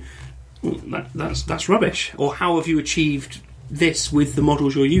go, that's rubbish. Or how have you achieved this with the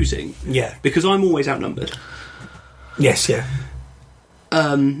models you're using? Yeah. Because I'm always outnumbered. Yes, yeah.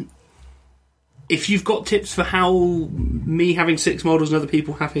 If you've got tips for how me having 6 models and other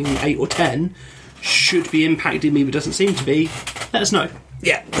people having 8 or 10 should be impacting me but doesn't seem to be, let us know.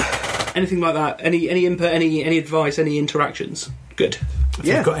 Yeah. Anything like that, any input, any advice, any interactions, good.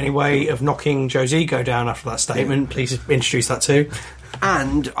 If you've got any way of knocking Joe's ego down after that statement, please introduce that too.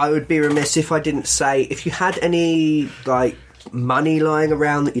 And I would be remiss if I didn't say, if you had any money lying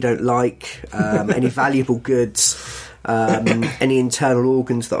around that you don't like, any valuable goods, any internal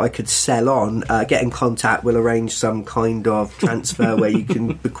organs that I could sell on, get in contact. We'll arrange some kind of transfer where you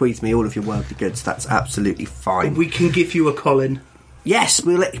can bequeath me all of your worldly goods. That's absolutely fine. We can give you a Colin. Yes,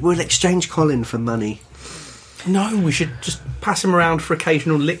 we'll exchange Colin for money. No, we should just pass him around for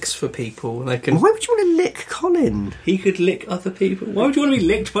occasional licks for people. They can. Why would you want to lick Colin? He could lick other people. Why would you want to be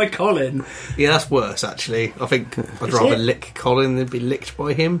licked by Colin? Yeah, that's worse, actually. I think I'd rather lick Colin than be licked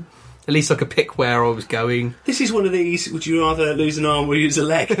by him. At least I could pick where I was going. This is one of these, would you rather lose an arm or use a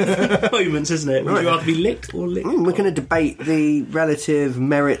leg moments, isn't it? Would you rather be licked or licked? We're going to debate the relative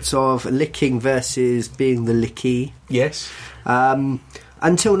merits of licking versus being the licky. Yes.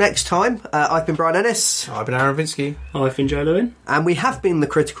 Until next time, I've been Brian Ennis. I've been Aaron Vinsky. I've been Joe Lewin. And we have been the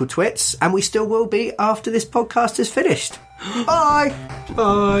Critical Twits, and we still will be after this podcast is finished. Bye!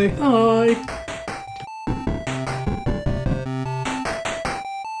 Bye! Bye!